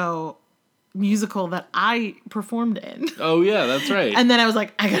last musical that I performed in. Oh, yeah, that's right. And then I was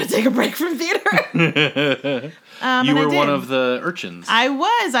like, I gotta take a break from theater. You were one of the urchins. I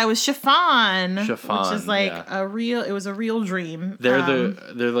was Chiffon. Chiffon, which is like it was a real dream. They're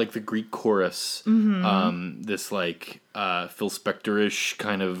like the Greek chorus. This like Phil Spector-ish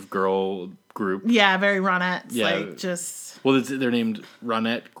kind of girl group. Yeah, very Ronettes. Yeah. Like just... Well, they're named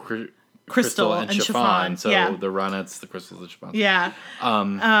Ronette, Crystal and Chiffon. So the Ronettes, the Crystals, and Chiffon. Yeah.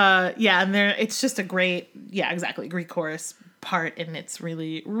 And it's just a great, exactly, Greek chorus part, and it's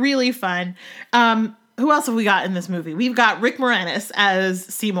really, really fun. Who else have we got in this movie? We've got Rick Moranis as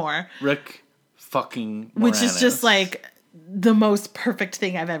Seymour. Rick fucking Moranis. Which is just like the most perfect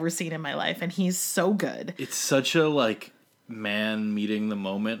thing I've ever seen in my life, and he's so good. It's such a like man meeting the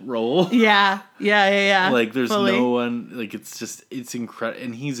moment role. Yeah. Like there's fully. no one, like it's incredible,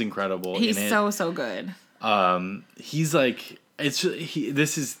 and he's incredible. He's in it. so good. He's like, this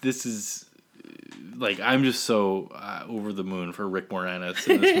is like I'm just so over the moon for Rick Moranis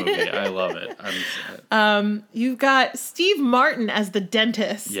in this movie. I love it. You've got Steve Martin as the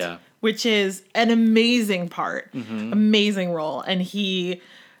dentist. Yeah. Which is an amazing part, amazing role, and he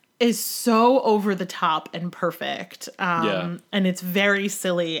is so over the top and perfect. And it's very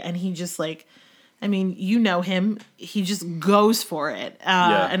silly, and he just like, I mean, you know him, he just goes for it,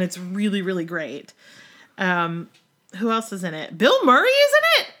 and it's really, really great. Who else is in it? Bill Murray is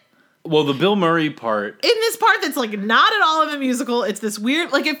in it. Well, the Bill Murray part In this part that's like not at all of a musical. It's this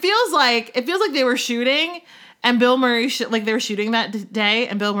weird, like it feels like they were shooting. And Bill Murray, like they were shooting that day,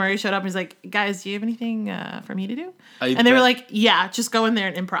 and Bill Murray showed up and he's like, guys, do you have anything for me to do? And they were like, yeah, just go in there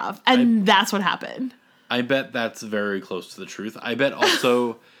and improv. And that's what happened. I bet that's very close to the truth. I bet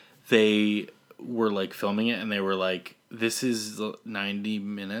also they were like filming it and they were like, this is 90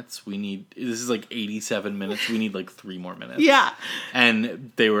 minutes. This is like 87 minutes. We need like 3 more minutes. Yeah.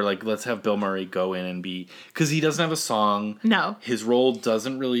 And they were like, let's have Bill Murray go in and because he doesn't have a song. No. His role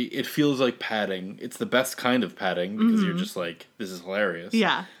doesn't really, it feels like padding. It's the best kind of padding because you're just like, this is hilarious.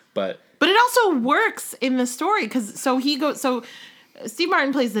 Yeah. But it also works in the story because Steve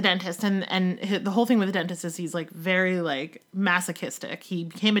Martin plays the dentist, and the whole thing with the dentist is he's like very like masochistic. He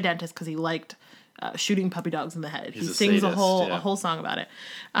became a dentist because he liked shooting puppy dogs in the head. He sings sadist, a whole song about it,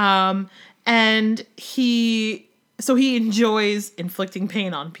 and he enjoys inflicting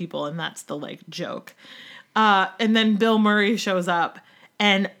pain on people, and that's the like joke. And then Bill Murray shows up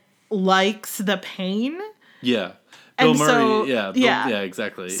and likes the pain. Yeah. Bill Murray,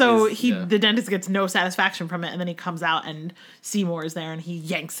 exactly. So the dentist gets no satisfaction from it, and then he comes out and Seymour is there, and he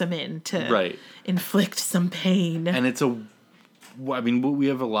yanks him in to inflict some pain. And we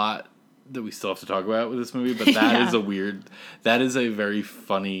have a lot that we still have to talk about with this movie, but that is a very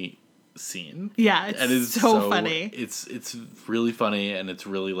funny scene. Yeah, it's so funny. It's really funny, and it's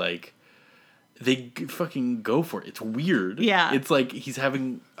really like they fucking go for it. It's weird. Yeah. It's like he's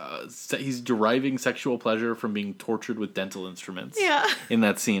having, he's deriving sexual pleasure from being tortured with dental instruments. Yeah. In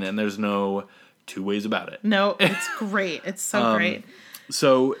that scene, and there's no two ways about it. No, it's great. It's so great.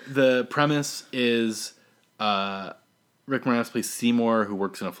 So the premise is, Rick Moranis plays Seymour, who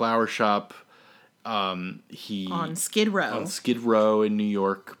works in a flower shop. On Skid Row. On Skid Row in New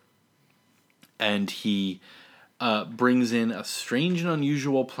York. And he brings in a strange and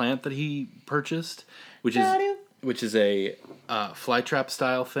unusual plant that he purchased, which is a flytrap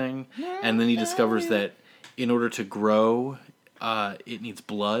style thing. And then he discovers that in order to grow, it needs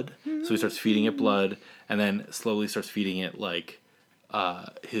blood. So he starts feeding it blood, and then slowly starts feeding it like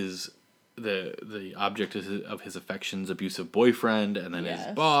the object of his affection's abusive boyfriend, and then his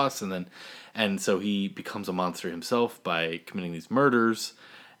boss, and so he becomes a monster himself by committing these murders.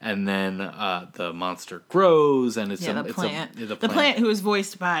 And then the monster grows, and it's the plant who is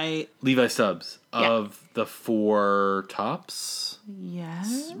voiced by Levi Stubbs of the Four Tops.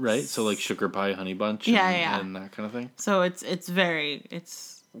 Yes. Right? So like Sugar Pie, Honey Bunch, and that kind of thing. So it's great,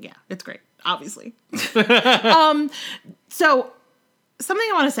 obviously. So something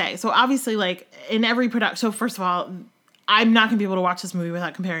I want to say. So obviously, like in every production. So first of all, I'm not gonna be able to watch this movie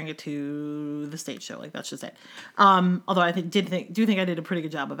without comparing it to the stage show. Like that's just it. Although I do think I did a pretty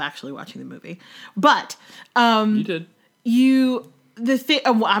good job of actually watching the movie. But you did.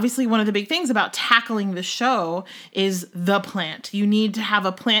 Obviously one of the big things about tackling the show is the plant. You need to have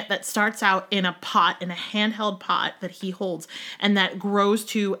a plant that starts out in a handheld pot that he holds, and that grows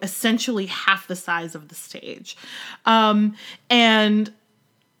to essentially half the size of the stage. And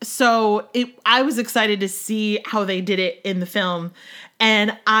so I was excited to see how they did it in the film,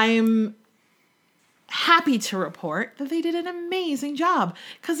 and I'm happy to report that they did an amazing job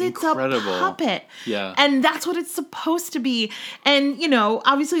because it's a puppet. Yeah. And that's what it's supposed to be. And,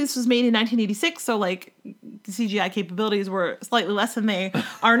 obviously this was made in 1986, so like the CGI capabilities were slightly less than they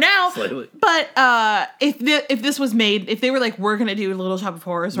are now. Slightly. But if this was made, if they were like, we're going to do Little Shop of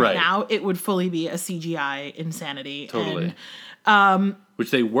Horrors right now, it would fully be a CGI insanity. Totally. Which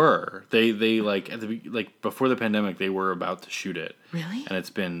they were. They like before the pandemic, they were about to shoot it. Really? And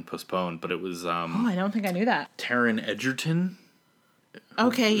it's been postponed, but it was I don't think I knew that. Taron Egerton.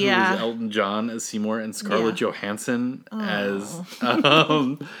 Okay, who was Elton John as Seymour, and Scarlett Johansson as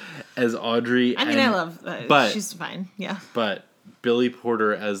Audrey. I mean, I love but she's fine. Yeah. But Billy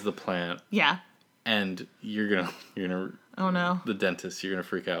Porter as the plant. Yeah. And you're gonna oh no. The dentist, you're gonna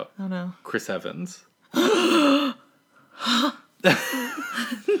freak out. Oh no. Chris Evans.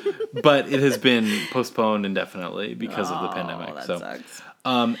 But it has been postponed indefinitely because of the pandemic. That so sucks.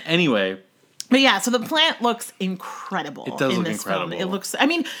 Anyway. But yeah, so the plant looks incredible. It does in look this incredible. Film. It looks, I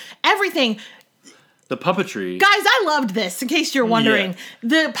mean, everything. The puppetry. Guys, I loved this, in case you're wondering. Yeah.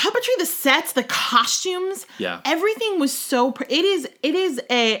 The puppetry, the sets, the costumes, everything was so... It is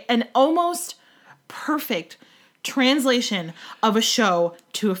an almost perfect translation of a show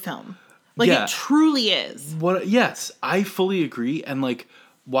to a film. Like, it truly is. Yes, I fully agree. And, like,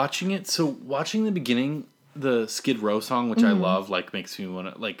 watching the beginning, the Skid Row song, which I love, like, makes me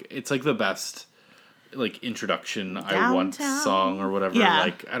want to... Like, it's, like, the best... like introduction I Want song or whatever.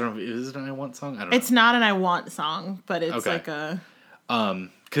 Like, I don't know, is it an I Want song? I don't know. It's not an I Want song, but it's like a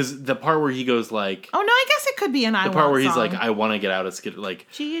because the part where he goes like, oh no, I guess it could be an I Want song. The part where he's like, I want to get out of Skid, like,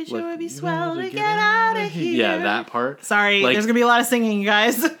 gee, it sure would be swell to get out of here. Yeah, that part. Sorry, like, there's gonna be a lot of singing, you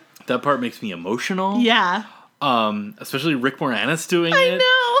guys. That part makes me emotional. Yeah. Especially Rick Moranis doing it. I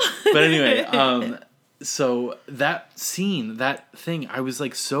know. But anyway, so that scene, that thing, I was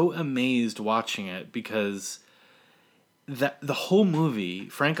like so amazed watching it because the whole movie,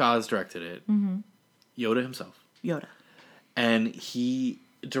 Frank Oz directed it, Yoda himself. And he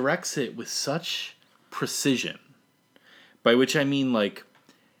directs it with such precision, by which I mean, like,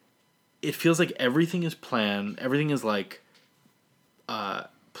 it feels like everything is planned, everything is like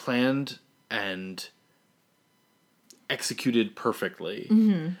planned and executed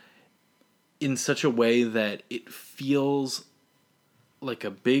perfectly. In such a way that it feels like a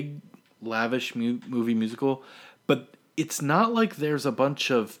big, lavish movie musical, but it's not like there's a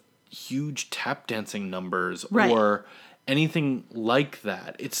bunch of huge tap dancing numbers or anything like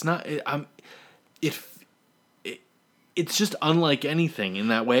that. It's not. It's just unlike anything in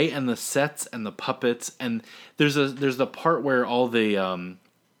that way, and the sets and the puppets, and there's the part where all the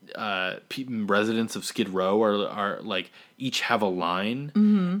residents of Skid Row are like each have a line,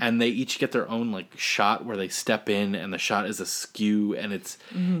 and they each get their own like shot where they step in, and the shot is askew, and it's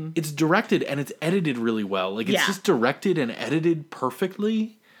directed and it's edited really well. Like, it's just directed and edited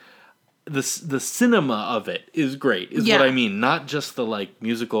perfectly. The cinema of it is great, is what I mean. Not just the like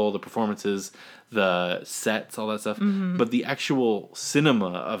musical, the performances, the sets, all that stuff, but the actual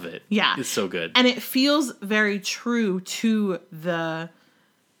cinema of it is so good. And it feels very true to the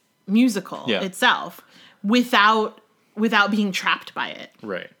musical itself without being trapped by it.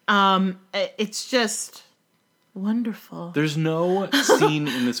 Right. It's just wonderful. There's no scene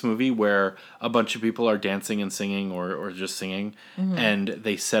in this movie where a bunch of people are dancing and singing or just singing, and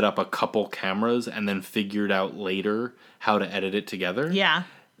they set up a couple cameras and then figured out later how to edit it together. Yeah.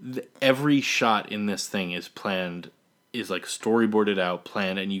 Every shot in this thing is planned, is like storyboarded out,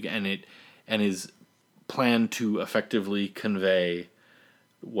 planned, and is planned to effectively convey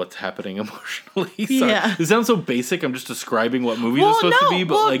what's happening emotionally. Sorry. Yeah. This sounds so basic. I'm just describing what movies are supposed to be,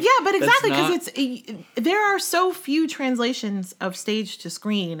 but but exactly, because there are so few translations of stage to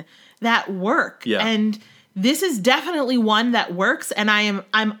screen that work. Yeah. And this is definitely one that works, and I'm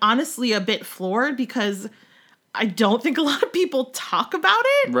honestly a bit floored because I don't think a lot of people talk about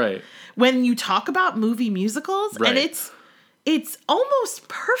it. Right. When you talk about movie musicals, and it's almost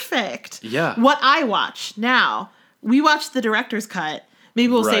perfect. Yeah. What I watch now, we watched the director's cut.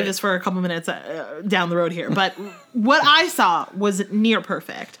 Maybe we'll save this for a couple minutes down the road here. But what I saw was near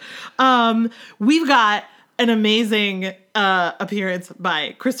perfect. We've got an amazing appearance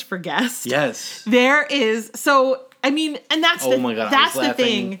by Christopher Guest. Yes. There is. So, I mean, and that's that's the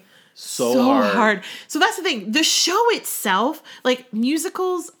thing. So hard. So that's the thing. The show itself, like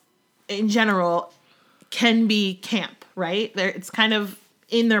musicals in general, can be camp, right? It's kind of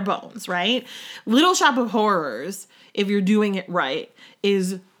in their bones, right? Little Shop of Horrors, if you're doing it right,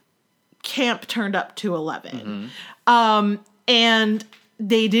 is camp turned up to 11. And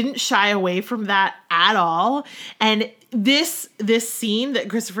they didn't shy away from that at all. And this scene that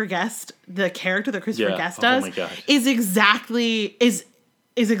Christopher Guest, the character that Christopher Guest does, is exactly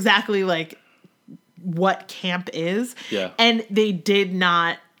like what camp is. Yeah. And they did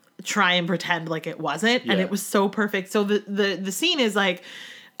not try and pretend like it wasn't. And it was so perfect. So the scene is like,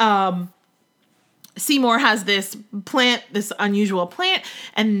 Seymour has this plant, this unusual plant,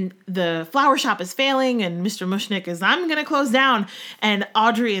 and the flower shop is failing, and Mr. Mushnick is, I'm going to close down. And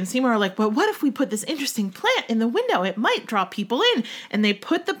Audrey and Seymour are like, but what if we put this interesting plant in the window? It might draw people in. And they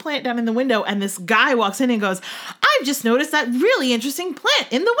put the plant down in the window, and this guy walks in and goes, I've just noticed that really interesting plant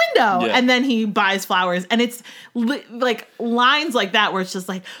in the window. Yeah. And then he buys flowers, and it's like lines like that where it's just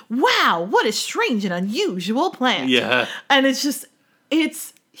like, wow, what a strange and unusual plant. Yeah. And it's just,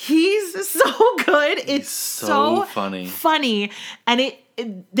 he's so good. It's so funny. And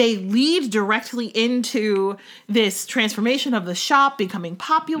they lead directly into this transformation of the shop becoming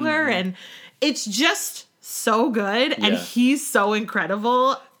popular. And it's just so good. And he's so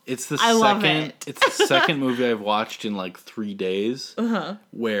incredible. It's the I love second. it. It's the second movie I've watched in like 3 days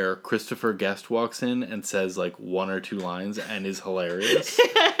where Christopher Guest walks in and says like 1 or 2 lines and is hilarious.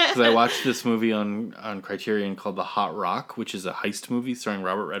 Because I watched this movie on Criterion called The Hot Rock, which is a heist movie starring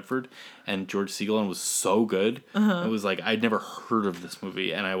Robert Redford and George Segal, and was so good. It was like I'd never heard of this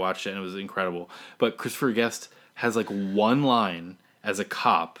movie, and I watched it and it was incredible. But Christopher Guest has like 1 line as a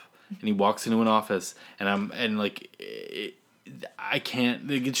cop, and he walks into an office, I can't.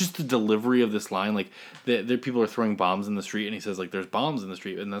 Like, it's just the delivery of this line. Like, the people are throwing bombs in the street, and he says, like, "There's bombs in the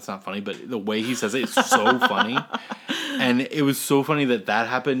street," and that's not funny. But the way he says it is so funny, and it was so funny that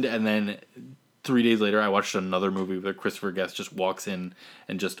happened. And then 3 days later, I watched another movie where Christopher Guest just walks in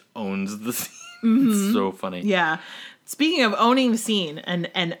and just owns the scene. It's so funny. Yeah. Speaking of owning the scene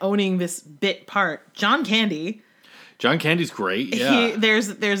and owning this bit part, John Candy. John Candy's great. Yeah. There's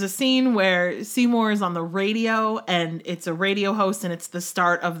a scene where Seymour is on the radio, and it's a radio host, and it's the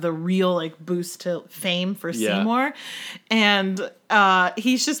start of the real like boost to fame for Seymour, and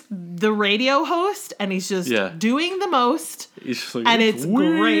he's just the radio host, and he's just doing the most. He's just like, and it's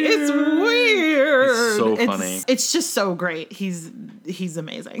great. It's weird. It's so funny. It's just so great. He's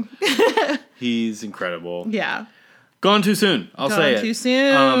amazing. He's incredible. Yeah. Gone too soon. I'll say it. Gone too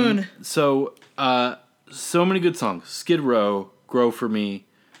soon. So many good songs. Skid Row, Grow For Me.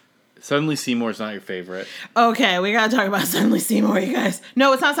 Suddenly Seymour's not your favorite. Okay, we gotta talk about Suddenly Seymour, you guys.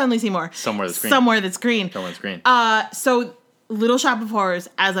 No, it's not Suddenly Seymour. Somewhere That's Green. Somewhere That's Green. Somewhere That's Green. So Little Shop of Horrors,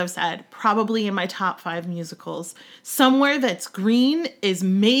 as I've said, probably in my top 5 musicals. Somewhere That's Green is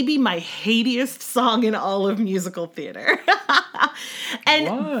maybe my hatiest song in all of musical theater. And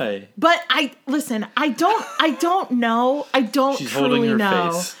why? But I don't know. I don't She's truly holding her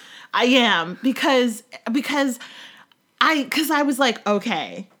know. face. I am because I was like,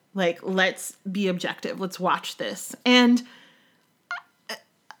 okay, like let's be objective. Let's watch this. And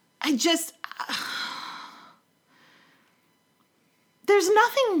I just there's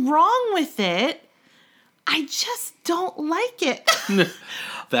nothing wrong with it. I just don't like it.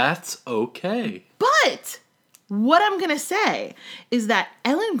 That's okay. But what I'm going to say is that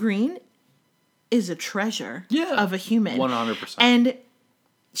Ellen Greene is a treasure of a human. 100%. And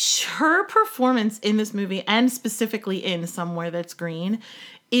her performance in this movie, and specifically in Somewhere That's Green,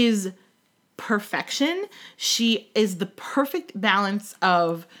 is perfection. She is the perfect balance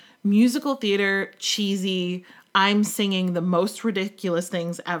of musical theater, cheesy, I'm singing the most ridiculous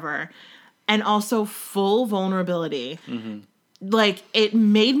things ever, and also full vulnerability. Mm-hmm. Like, it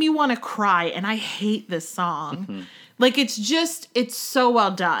made me want to cry, and I hate this song. Mm-hmm. Like, it's so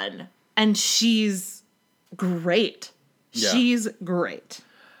well done. And she's great. Yeah. She's great.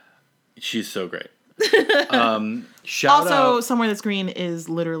 She's so great. Shout out. Somewhere That's Green is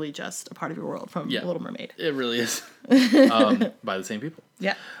literally just a part of your world from Little Mermaid. It really is. By the same people.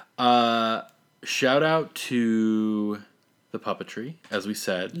 Yeah. Shout out to the puppetry, as we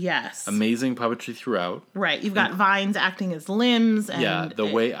said. Yes. Amazing puppetry throughout. Right. You've got vines acting as limbs. And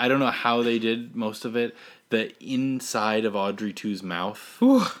way, I don't know how they did most of it. The inside of Audrey 2's mouth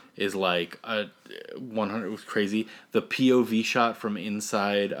is like a 100. It was crazy. The POV shot from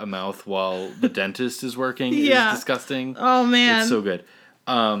inside a mouth while the dentist is working is disgusting. Oh, man. It's so good.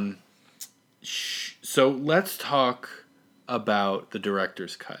 So let's talk about the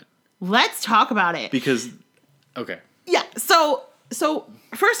director's cut. Let's talk about it. Because, okay. Yeah. So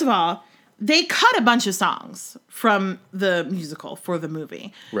first of all, they cut a bunch of songs from the musical for the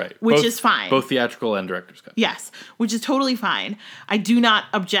movie. Right. Which is fine. Both theatrical and director's cut. Yes, which is totally fine. I do not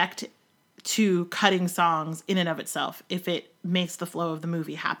object to cutting songs in and of itself if it makes the flow of the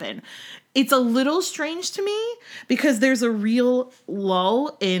movie happen. It's a little strange to me because there's a real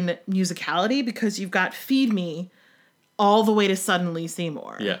lull in musicality because you've got Feed Me all the way to Suddenly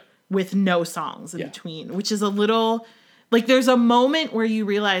Seymour. Yeah. With no songs in between, which is a little... Like, there's a moment where you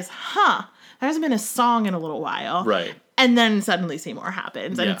realize, there hasn't been a song in a little while. Right. And then Suddenly Seymour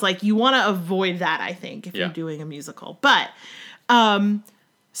happens. And it's like, you want to avoid that, I think, if you're doing a musical. But,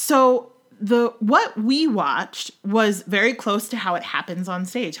 so what we watched was very close to how it happens on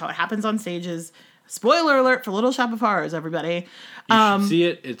stage. How it happens on stage is, spoiler alert for Little Shop of Horrors, everybody. You should see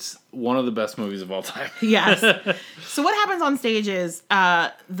it. It's one of the best movies of all time. Yes. So what happens on stage is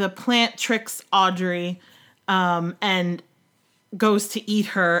the plant tricks Audrey and goes to eat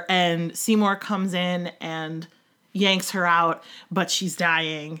her, and Seymour comes in and yanks her out, but she's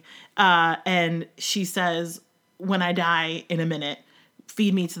dying. And she says, when I die in a minute,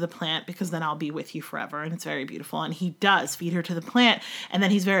 feed me to the plant because then I'll be with you forever. And it's very beautiful. And he does feed her to the plant. And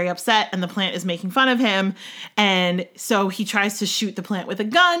then he's very upset and the plant is making fun of him. And so he tries to shoot the plant with a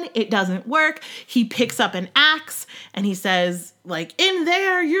gun. It doesn't work. He picks up an axe and he says, like, in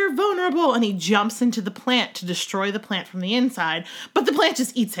there, you're vulnerable. And he jumps into the plant to destroy the plant from the inside. But the plant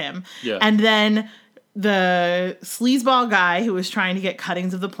just eats him. Yeah. And then the sleazeball guy who was trying to get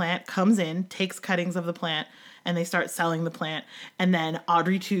cuttings of the plant comes in, takes cuttings of the plant, and they start selling the plant. And then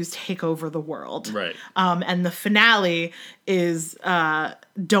Audrey 2's take over the world. Right. And the finale is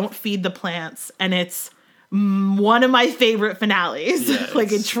Don't Feed the Plants. And it's one of my favorite finales. Yeah,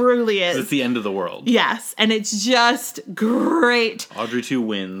 like, it truly is. It's the end of the world. Yes. And it's just great. Audrey 2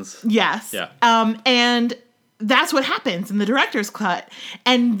 wins. Yes. Yeah. And that's what happens in the director's cut.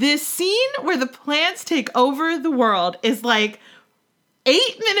 And this scene where the plants take over the world is like 8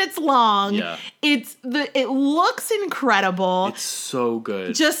 minutes long. Yeah. It looks incredible. It's so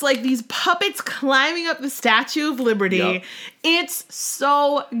good. Just like these puppets climbing up the Statue of Liberty. Yep. It's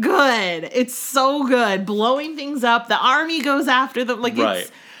so good. It's so good. Blowing things up. The army goes after them. Like, Right.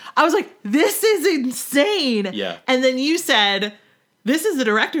 I was like, this is insane. Yeah. And then you said, this is the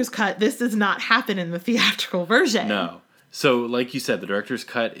director's cut. This does not happen in the theatrical version. No. So, like you said, the director's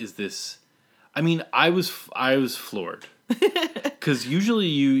cut is this. I mean, I was floored. Because usually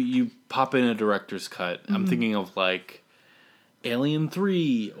you pop in a director's cut. I'm thinking of like Alien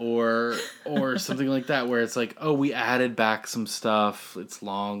 3 or something like that, where it's like, oh, we added back some stuff. It's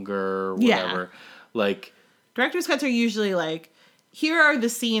longer, whatever. Yeah. Like, Director's cuts are usually like, here are the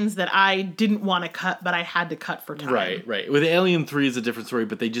scenes that I didn't want to cut, but I had to cut for time. right. With Alien 3 is a different story,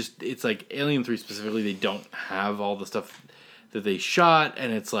 but it's like Alien 3 specifically, they don't have all the stuff that they shot,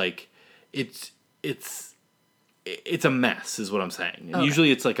 and it's like, it's a mess, is what I'm saying. And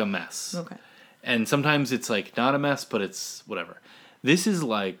usually it's like a mess. Okay. And sometimes it's like not a mess, but it's whatever. This is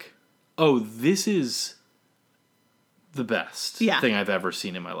like, oh, this is the best thing I've ever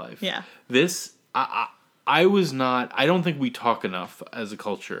seen in my life. Yeah. This, I was not, I don't think we talk enough as a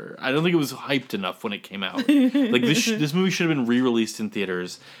culture. I don't think it was hyped enough when it came out. Like, this movie should have been re-released in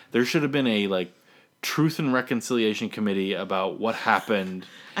theaters. There should have been a, like, Truth and Reconciliation Committee about what happened.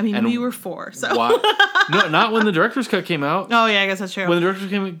 I mean, we were 4, so. Why, no, not when the director's cut came out. Oh, yeah, I guess that's true. When the director's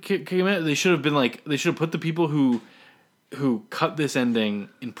came out, they should have been like, they should have put the people who cut this ending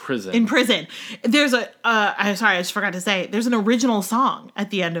in prison. In prison. There's I'm sorry, I just forgot to say, there's an original song at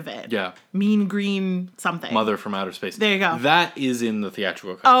the end of it. Yeah. Mean Green something. Mother from Outer Space. There you go. That is in the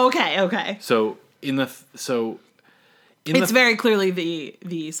theatrical cut. Oh, okay. So, It's very clearly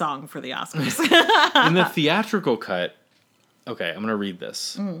the song for the Oscars. in the theatrical cut, okay, I'm going to read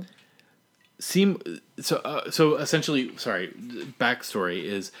this. So essentially, sorry, backstory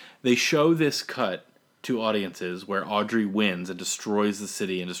is they show this cut to audiences where Audrey wins and destroys the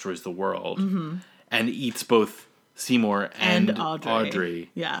city and destroys the world and eats both Seymour and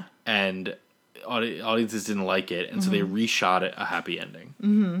Audrey. Yeah. And audiences didn't like it, and so they reshot it a happy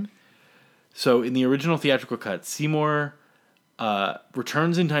ending. So in the original theatrical cut, Seymour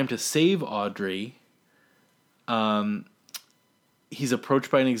returns in time to save Audrey. He's approached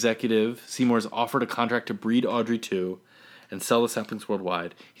by an executive. Seymour's offered a contract to breed Audrey 2 and sell the saplings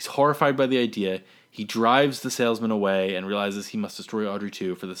worldwide. He's horrified by the idea. He drives the salesman away and realizes he must destroy Audrey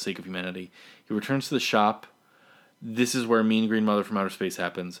 2 for the sake of humanity. He returns to the shop. This is where Mean Green Mother from Outer Space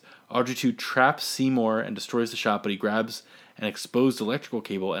happens. Audrey 2 traps Seymour and destroys the shop, but he grabs an exposed electrical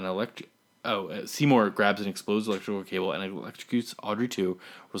cable and Seymour grabs an exposed electrical cable and electrocutes Audrey 2,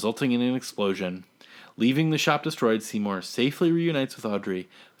 resulting in an explosion. Leaving the shop destroyed, Seymour safely reunites with Audrey.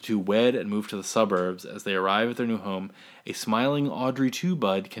 The two wed and move to the suburbs. As they arrive at their new home, a smiling Audrey 2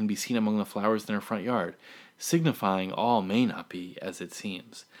 bud can be seen among the flowers in her front yard, signifying all may not be as it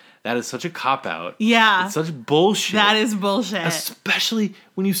seems. That is such a cop-out. Yeah. It's such bullshit. That is bullshit. Especially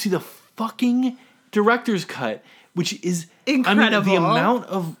when you see the fucking director's cut, which is incredible. I mean, the amount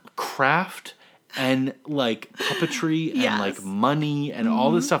of craft and like puppetry and like money and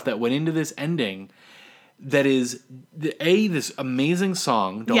all this stuff that went into this ending. That is, this amazing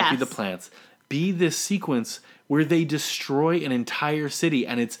song, Don't Feed the Plants. B, this sequence where they destroy an entire city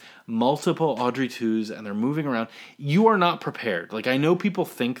and it's multiple Audrey 2s and they're moving around. You are not prepared. Like, I know people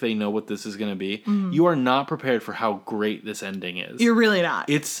think they know what this is going to be. You are not prepared for how great this ending is. You're really not.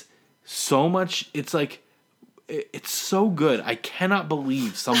 It's so much, it's like, it's so good. I cannot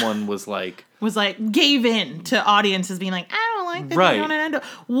believe someone was like, gave in to audiences being like, I don't like this. Right. I don't end.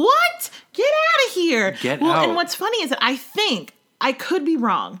 What? Get out of here. Get out. And what's funny is that I think, I could be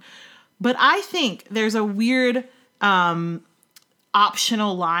wrong, but I think there's a weird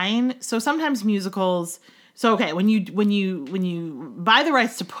optional line. So sometimes musicals, So okay, when you buy the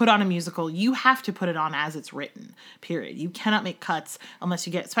rights to put on a musical, you have to put it on as it's written. Period. You cannot make cuts unless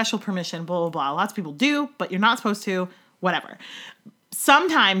you get special permission. Blah blah blah. Lots of people do, but you're not supposed to. Whatever.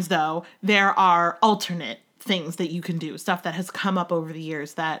 Sometimes though, there are alternate things that you can do. Stuff that has come up over the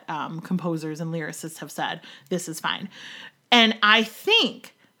years that composers and lyricists have said this is fine. And I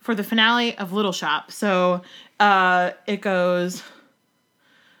think for the finale of Little Shop, so it goes.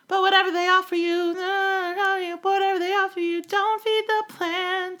 But whatever they offer you, whatever they offer you, don't feed the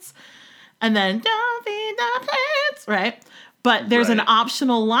plants. And then, don't feed the plants, right? But there's an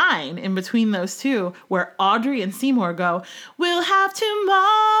optional line in between those two where Audrey and Seymour go, we'll have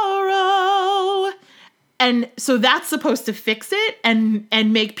tomorrow. And so that's supposed to fix it and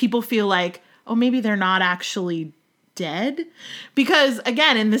make people feel like, oh, maybe they're not actually dead. Because,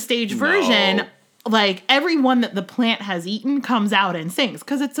 again, in the stage version... No. Like, everyone that the plant has eaten comes out and sings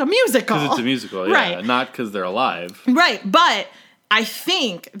because it's a musical. Because it's a musical, yeah. Right. Not because they're alive. Right. But I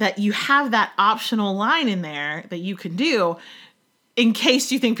think that you have that optional line in there that you can do in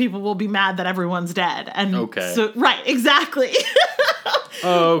case you think people will be mad that everyone's dead. And okay. So, right. Exactly.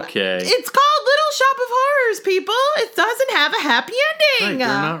 Okay. It's called Little Shop of Horrors, people. It doesn't have a happy ending. Right, they're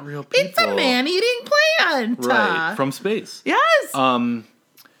not real people. It's a man-eating plant. Right. From space. Yes.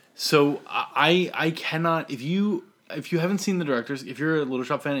 So I cannot, if you haven't seen the director's, if you're a Little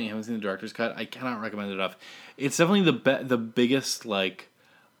Shop fan and you haven't seen the director's cut, I cannot recommend it enough. It's definitely the biggest like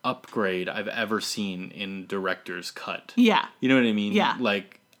upgrade I've ever seen in director's cut. Yeah. You know what I mean? Yeah.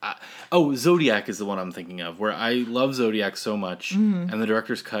 Like, Zodiac is the one I'm thinking of, where I love Zodiac so much, and the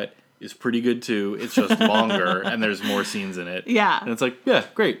director's cut is pretty good too. It's just longer and there's more scenes in it. Yeah. And it's like, yeah,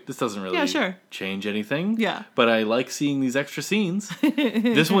 great. This doesn't really sure. change anything. Yeah. But I like seeing these extra scenes.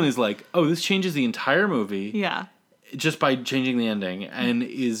 This one is like, oh, this changes the entire movie. Yeah. Just by changing the ending and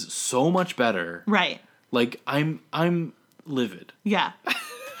is so much better. Right. Like I'm livid. Yeah.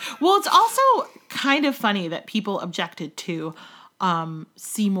 Well, it's also kind of funny that people objected to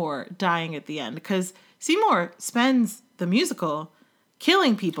Seymour dying at the end because Seymour spends the musical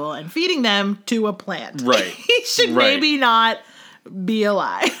killing people and feeding them to a plant. Right. He should maybe not be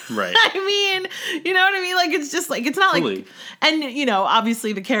alive. Right. I mean, you know what I mean? Like, it's just like, it's not Fully. like, and you know,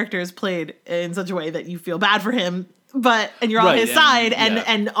 obviously the character is played in such a way that you feel bad for him, and you're on his side.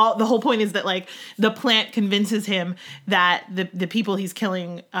 And all, the whole point is that like the plant convinces him that the people he's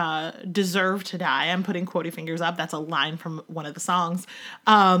killing deserve to die. I'm putting quotey fingers up. That's a line from one of the songs.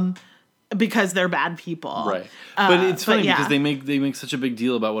 Because they're bad people, right? But it's funny yeah. because they make such a big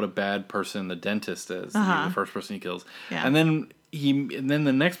deal about what a bad person the dentist is, the first person he kills, and then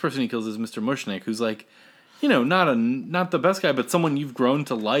the next person he kills is Mr. Mushnick, who's like, you know, not the best guy, but someone you've grown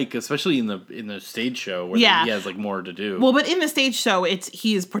to like, especially in the stage show where he has like more to do. Well, but in the stage show,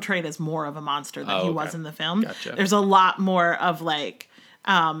 he is portrayed as more of a monster than he was in the film. Gotcha. There's a lot more of like.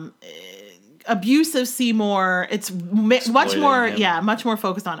 Abuse of Seymour. It's much more, much more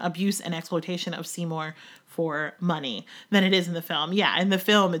focused on abuse and exploitation of Seymour for money than it is in the film. Yeah, in the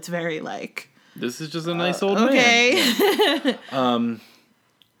film, it's very like this is just a nice old man.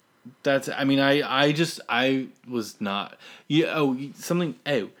 That's. I mean, I was not. Yeah. Something.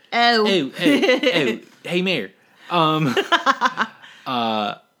 Hey, Mayor.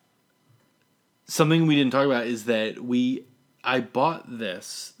 Something we didn't talk about is that I bought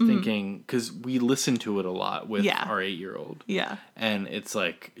this thinking, because we listen to it a lot with our 8-year-old. Yeah. And it's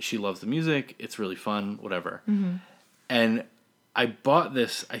like, she loves the music, it's really fun, whatever. Mm-hmm. And I bought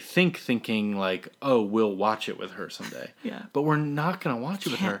this, I think, thinking like, oh, we'll watch it with her someday. Yeah. But we're not going to watch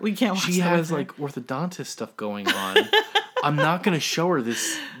it with her. We can't watch it. She has like orthodontist stuff going on. I'm not going to show her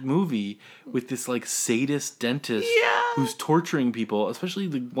this movie with this like sadist dentist who's torturing people. Especially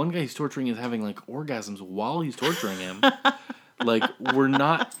the one guy he's torturing is having like orgasms while he's torturing him. Like, we're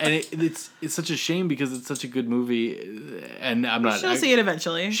not, and it's such a shame because it's such a good movie, and I'm not. She'll see it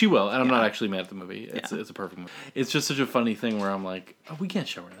eventually. She will, and I'm not actually mad at the movie. It's a perfect movie. It's just such a funny thing where I'm like, oh, we can't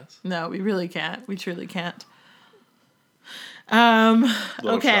show her this. No, we really can't. We truly can't.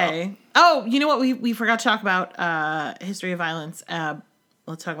 Okay. Shop. Oh, you know what? We forgot to talk about History of Violence.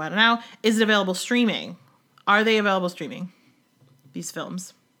 Let's talk about it now. Is it available streaming? Are they available streaming? These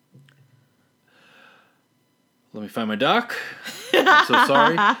films. Let me find my doc. I'm so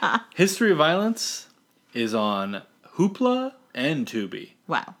sorry. History of Violence is on Hoopla and Tubi.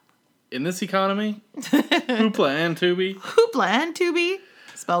 Wow. In this economy, Hoopla and Tubi. Hoopla and Tubi,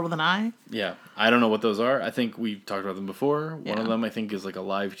 spelled with an I. Yeah. I don't know what those are. I think we've talked about them before. One of them, I think, is like a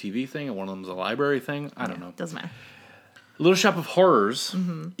live TV thing, and one of them is a library thing. I don't know. Doesn't matter. Little Shop of Horrors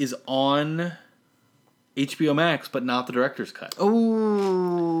is on HBO Max, but not the director's cut.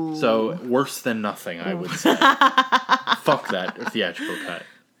 Ooh. So worse than nothing, I would say. Fuck that theatrical cut.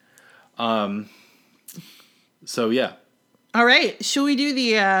 So yeah. All right. Should we do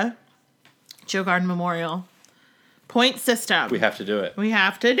the Joe Garden Memorial point system? We have to do it. We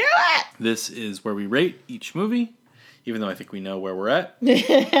have to do it. This is where we rate each movie, even though I think we know where we're at.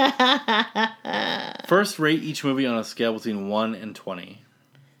 First, rate each movie on a scale between 1 and 20.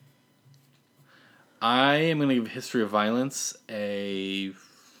 I am going to give History of Violence a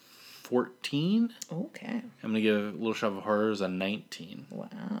 14. Okay. I'm going to give Little Shop of Horrors a 19.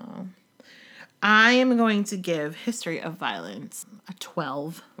 Wow. I am going to give History of Violence a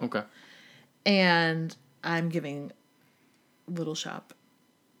 12. Okay. And I'm giving Little Shop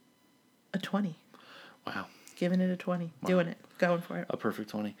a 20. Wow. Giving it a 20. Wow. Doing it. Going for it. A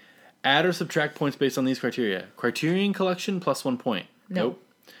perfect 20. Add or subtract points based on these criteria. Criterion Collection, plus 1 point. No. Nope.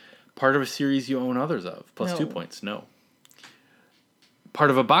 Part of a series you own others of, plus No. 2 points. No.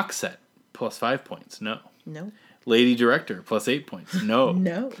 Part of a box set, plus 5 points. No. No. Lady Director, plus 8 points. No.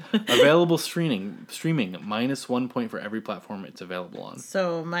 No. Available streaming, minus 1 point for every platform it's available on.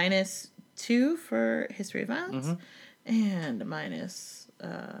 So -2 for History of Violence and minus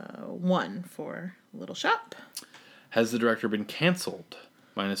 1 for Little Shop. Has the director been canceled?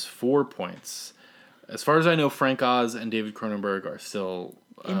 Minus 4 points. As far as I know, Frank Oz and David Cronenberg are still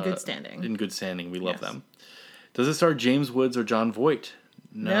In good standing. In good standing. We love Yes. them. Does it star James Woods or John Voight?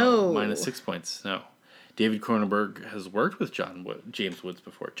 No. Minus 6 points. No. David Cronenberg has worked with James Woods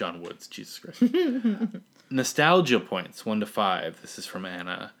before. John Woods, Jesus Christ. Nostalgia points, 1 to 5. This is from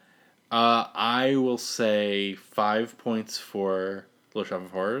Anna. I will say 5 points for Little Shop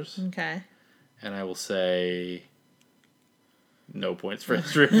of Horrors. Okay. And I will say no points for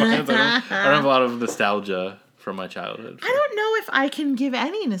History of Violence. I don't have a lot of nostalgia from my childhood. I don't know if I can give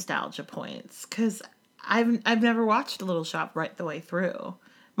any nostalgia points because I've never watched Little Shop right the way through,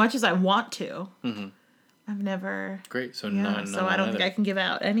 much as I want to. Mm-hmm. I've never. Great, so Yeah, none. so I don't think I can give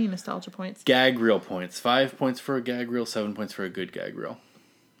out any nostalgia points. Gag reel points. 5 points for a gag reel, 7 points for a good gag reel.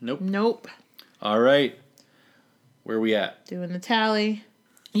 Nope. All right. Where are we at? Doing the tally.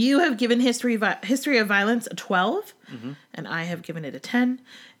 You have given History of Violence a 12, and I have given it a 10.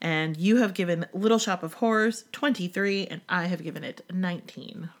 And you have given Little Shop of Horrors 23, and I have given it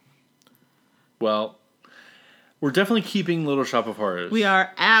 19. Well, we're definitely keeping Little Shop of Horrors. We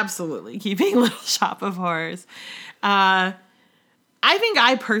are absolutely keeping Little Shop of Horrors. I think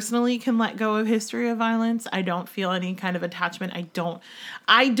I personally can let go of History of Violence. I don't feel any kind of attachment. I don't,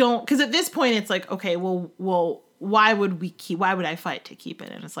 because at this point it's like, okay, well, why would I fight to keep it?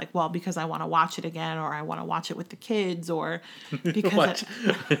 And it's like, well, because I want to watch it again, or I want to watch it with the kids, or because Watch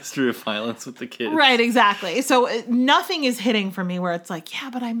History of Violence with the kids. Right, exactly. So nothing is hitting for me where it's like, yeah,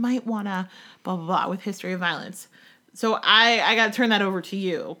 but I might want to blah, blah, blah with History of Violence. So I got to turn that over to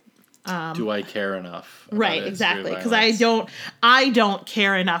you. Do I care enough? about Right, History of exactly. Because Violence? I don't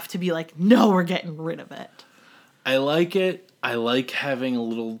care enough to be like, no, we're getting rid of it. I like it. I like having a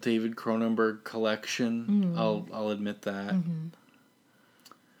little David Cronenberg collection. I'll admit that.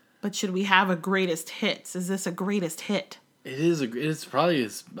 But should we have a greatest hits? Is this a greatest hit? It is. It's probably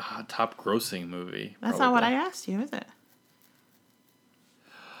his top grossing movie. That's not what I asked you, is it?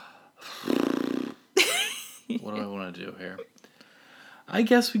 What do I want to do here? I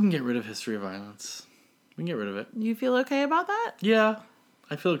guess we can get rid of History of Violence. We can get rid of it. You feel okay about that? Yeah,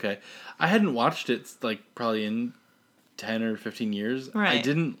 I feel okay. I hadn't watched it probably in 10 or 15 years. Right.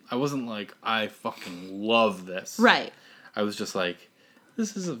 I wasn't like, I fucking love this. Right. I was just like,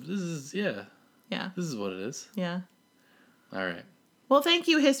 this is Yeah. this is what it is. Yeah. All right. Well, thank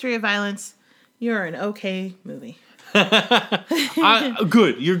you, History of Violence. You're an okay movie.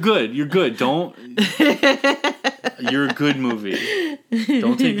 Good. You're good. You're good. Don't. You're a good movie.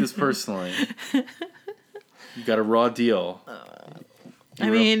 Don't take this personally. You got a raw deal. I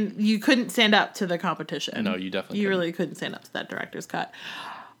mean, you couldn't stand up to the competition. No, you definitely You couldn't. really couldn't stand up to that director's cut.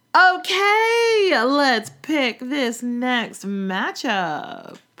 Okay, let's pick this next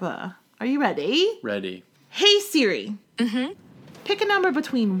matchup. Are you ready? Ready. Hey Siri. Pick a number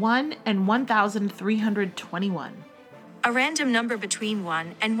between 1 and 1,321. A random number between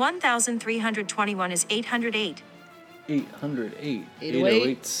 1 and 1,321 is 808. 808.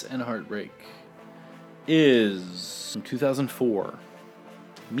 808. 808s and Heartbreak is from 2004.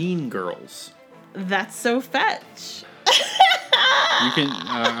 Mean Girls. That's so fetch. You can.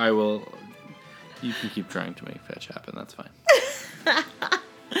 I will. You can keep trying to make fetch happen. That's fine.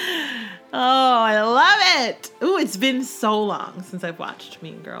 Oh, I love it. Ooh, it's been so long since I've watched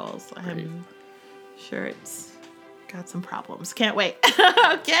Mean Girls. I'm sure it's Got some problems. Can't wait.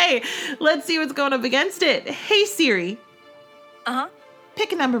 Okay, let's see what's going up against it. Hey Siri, Uh-huh.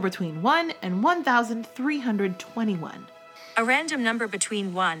 pick a number between 1 and 1,321. A random number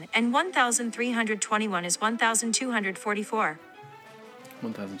between 1 and 1,321 is 1,244.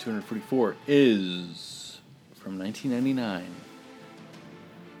 1,244 is from 1999.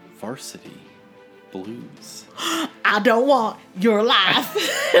 Varsity Blues. I don't want your life.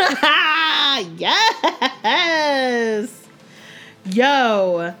 Yes.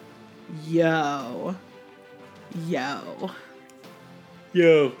 Yo. Yo. Yo.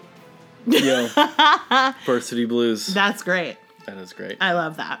 Yo. Yo. Varsity Blues. That's great. That is great. I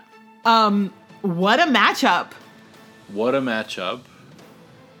love that. What a matchup. What a matchup.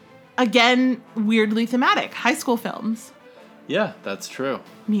 Again, weirdly thematic. High school films. Yeah, that's true.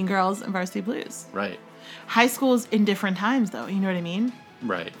 Mean Girls and Varsity Blues. Right. High schools in different times, though. You know what I mean?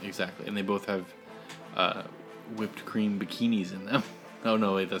 Right, exactly. And they both have whipped cream bikinis in them. Oh,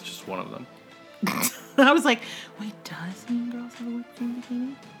 no, wait, that's just one of them. I was like, wait, does Mean Girls have a whipped cream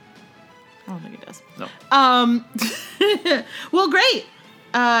bikini? I don't think it does. No. Well, great.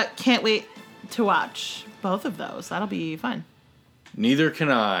 Can't wait to watch both of those. That'll be fun. Neither can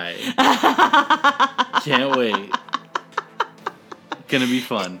I. Can't wait. Gonna be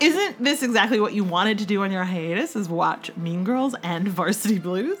fun. Isn't this exactly what you wanted to do on your hiatus? Is watch Mean Girls and Varsity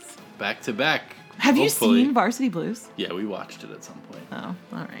Blues? Back to back. Have you hopefully. seen Varsity Blues? Yeah, we watched it at some point. Oh,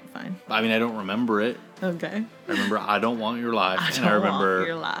 all right, fine. I mean, I don't remember it. Okay. I remember I Don't Want Your Life. I and don't I remember want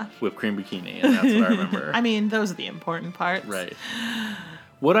your life. Whipped Cream Bikini, and that's what I remember. I mean, those are the important parts. Right.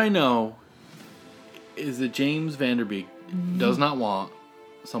 What I know is that James Vanderbeek does not want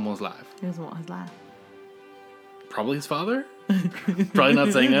someone's life. He doesn't want his life. Probably his father? Probably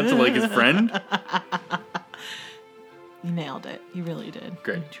not saying that to like his friend. You nailed it. You really did.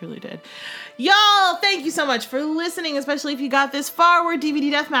 Great. You truly did. Y'all, thank you so much for listening, especially if you got this far. We're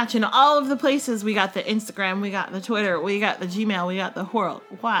DVD Deathmatch in all of the places. We got the Instagram, we got the Twitter, we got the Gmail, we got the World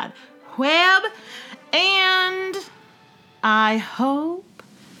Wide Web. And I hope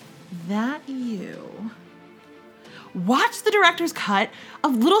that you watch the director's cut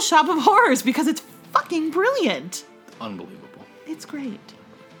of Little Shop of Horrors because it's fucking brilliant. Unbelievable. It's great.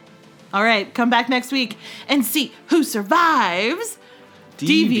 All right, come back next week and see who survives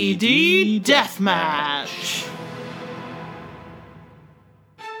DVD Deathmatch.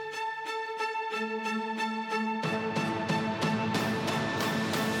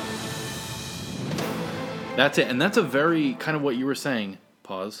 That's it. And that's a very kind of what you were saying.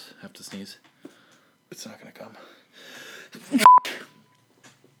 Pause. Have to sneeze. It's not going to come.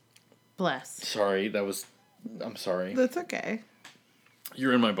 Bless. Sorry. I'm sorry. That's okay.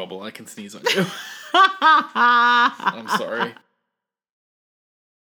 You're in my bubble. I can sneeze on you. I'm sorry.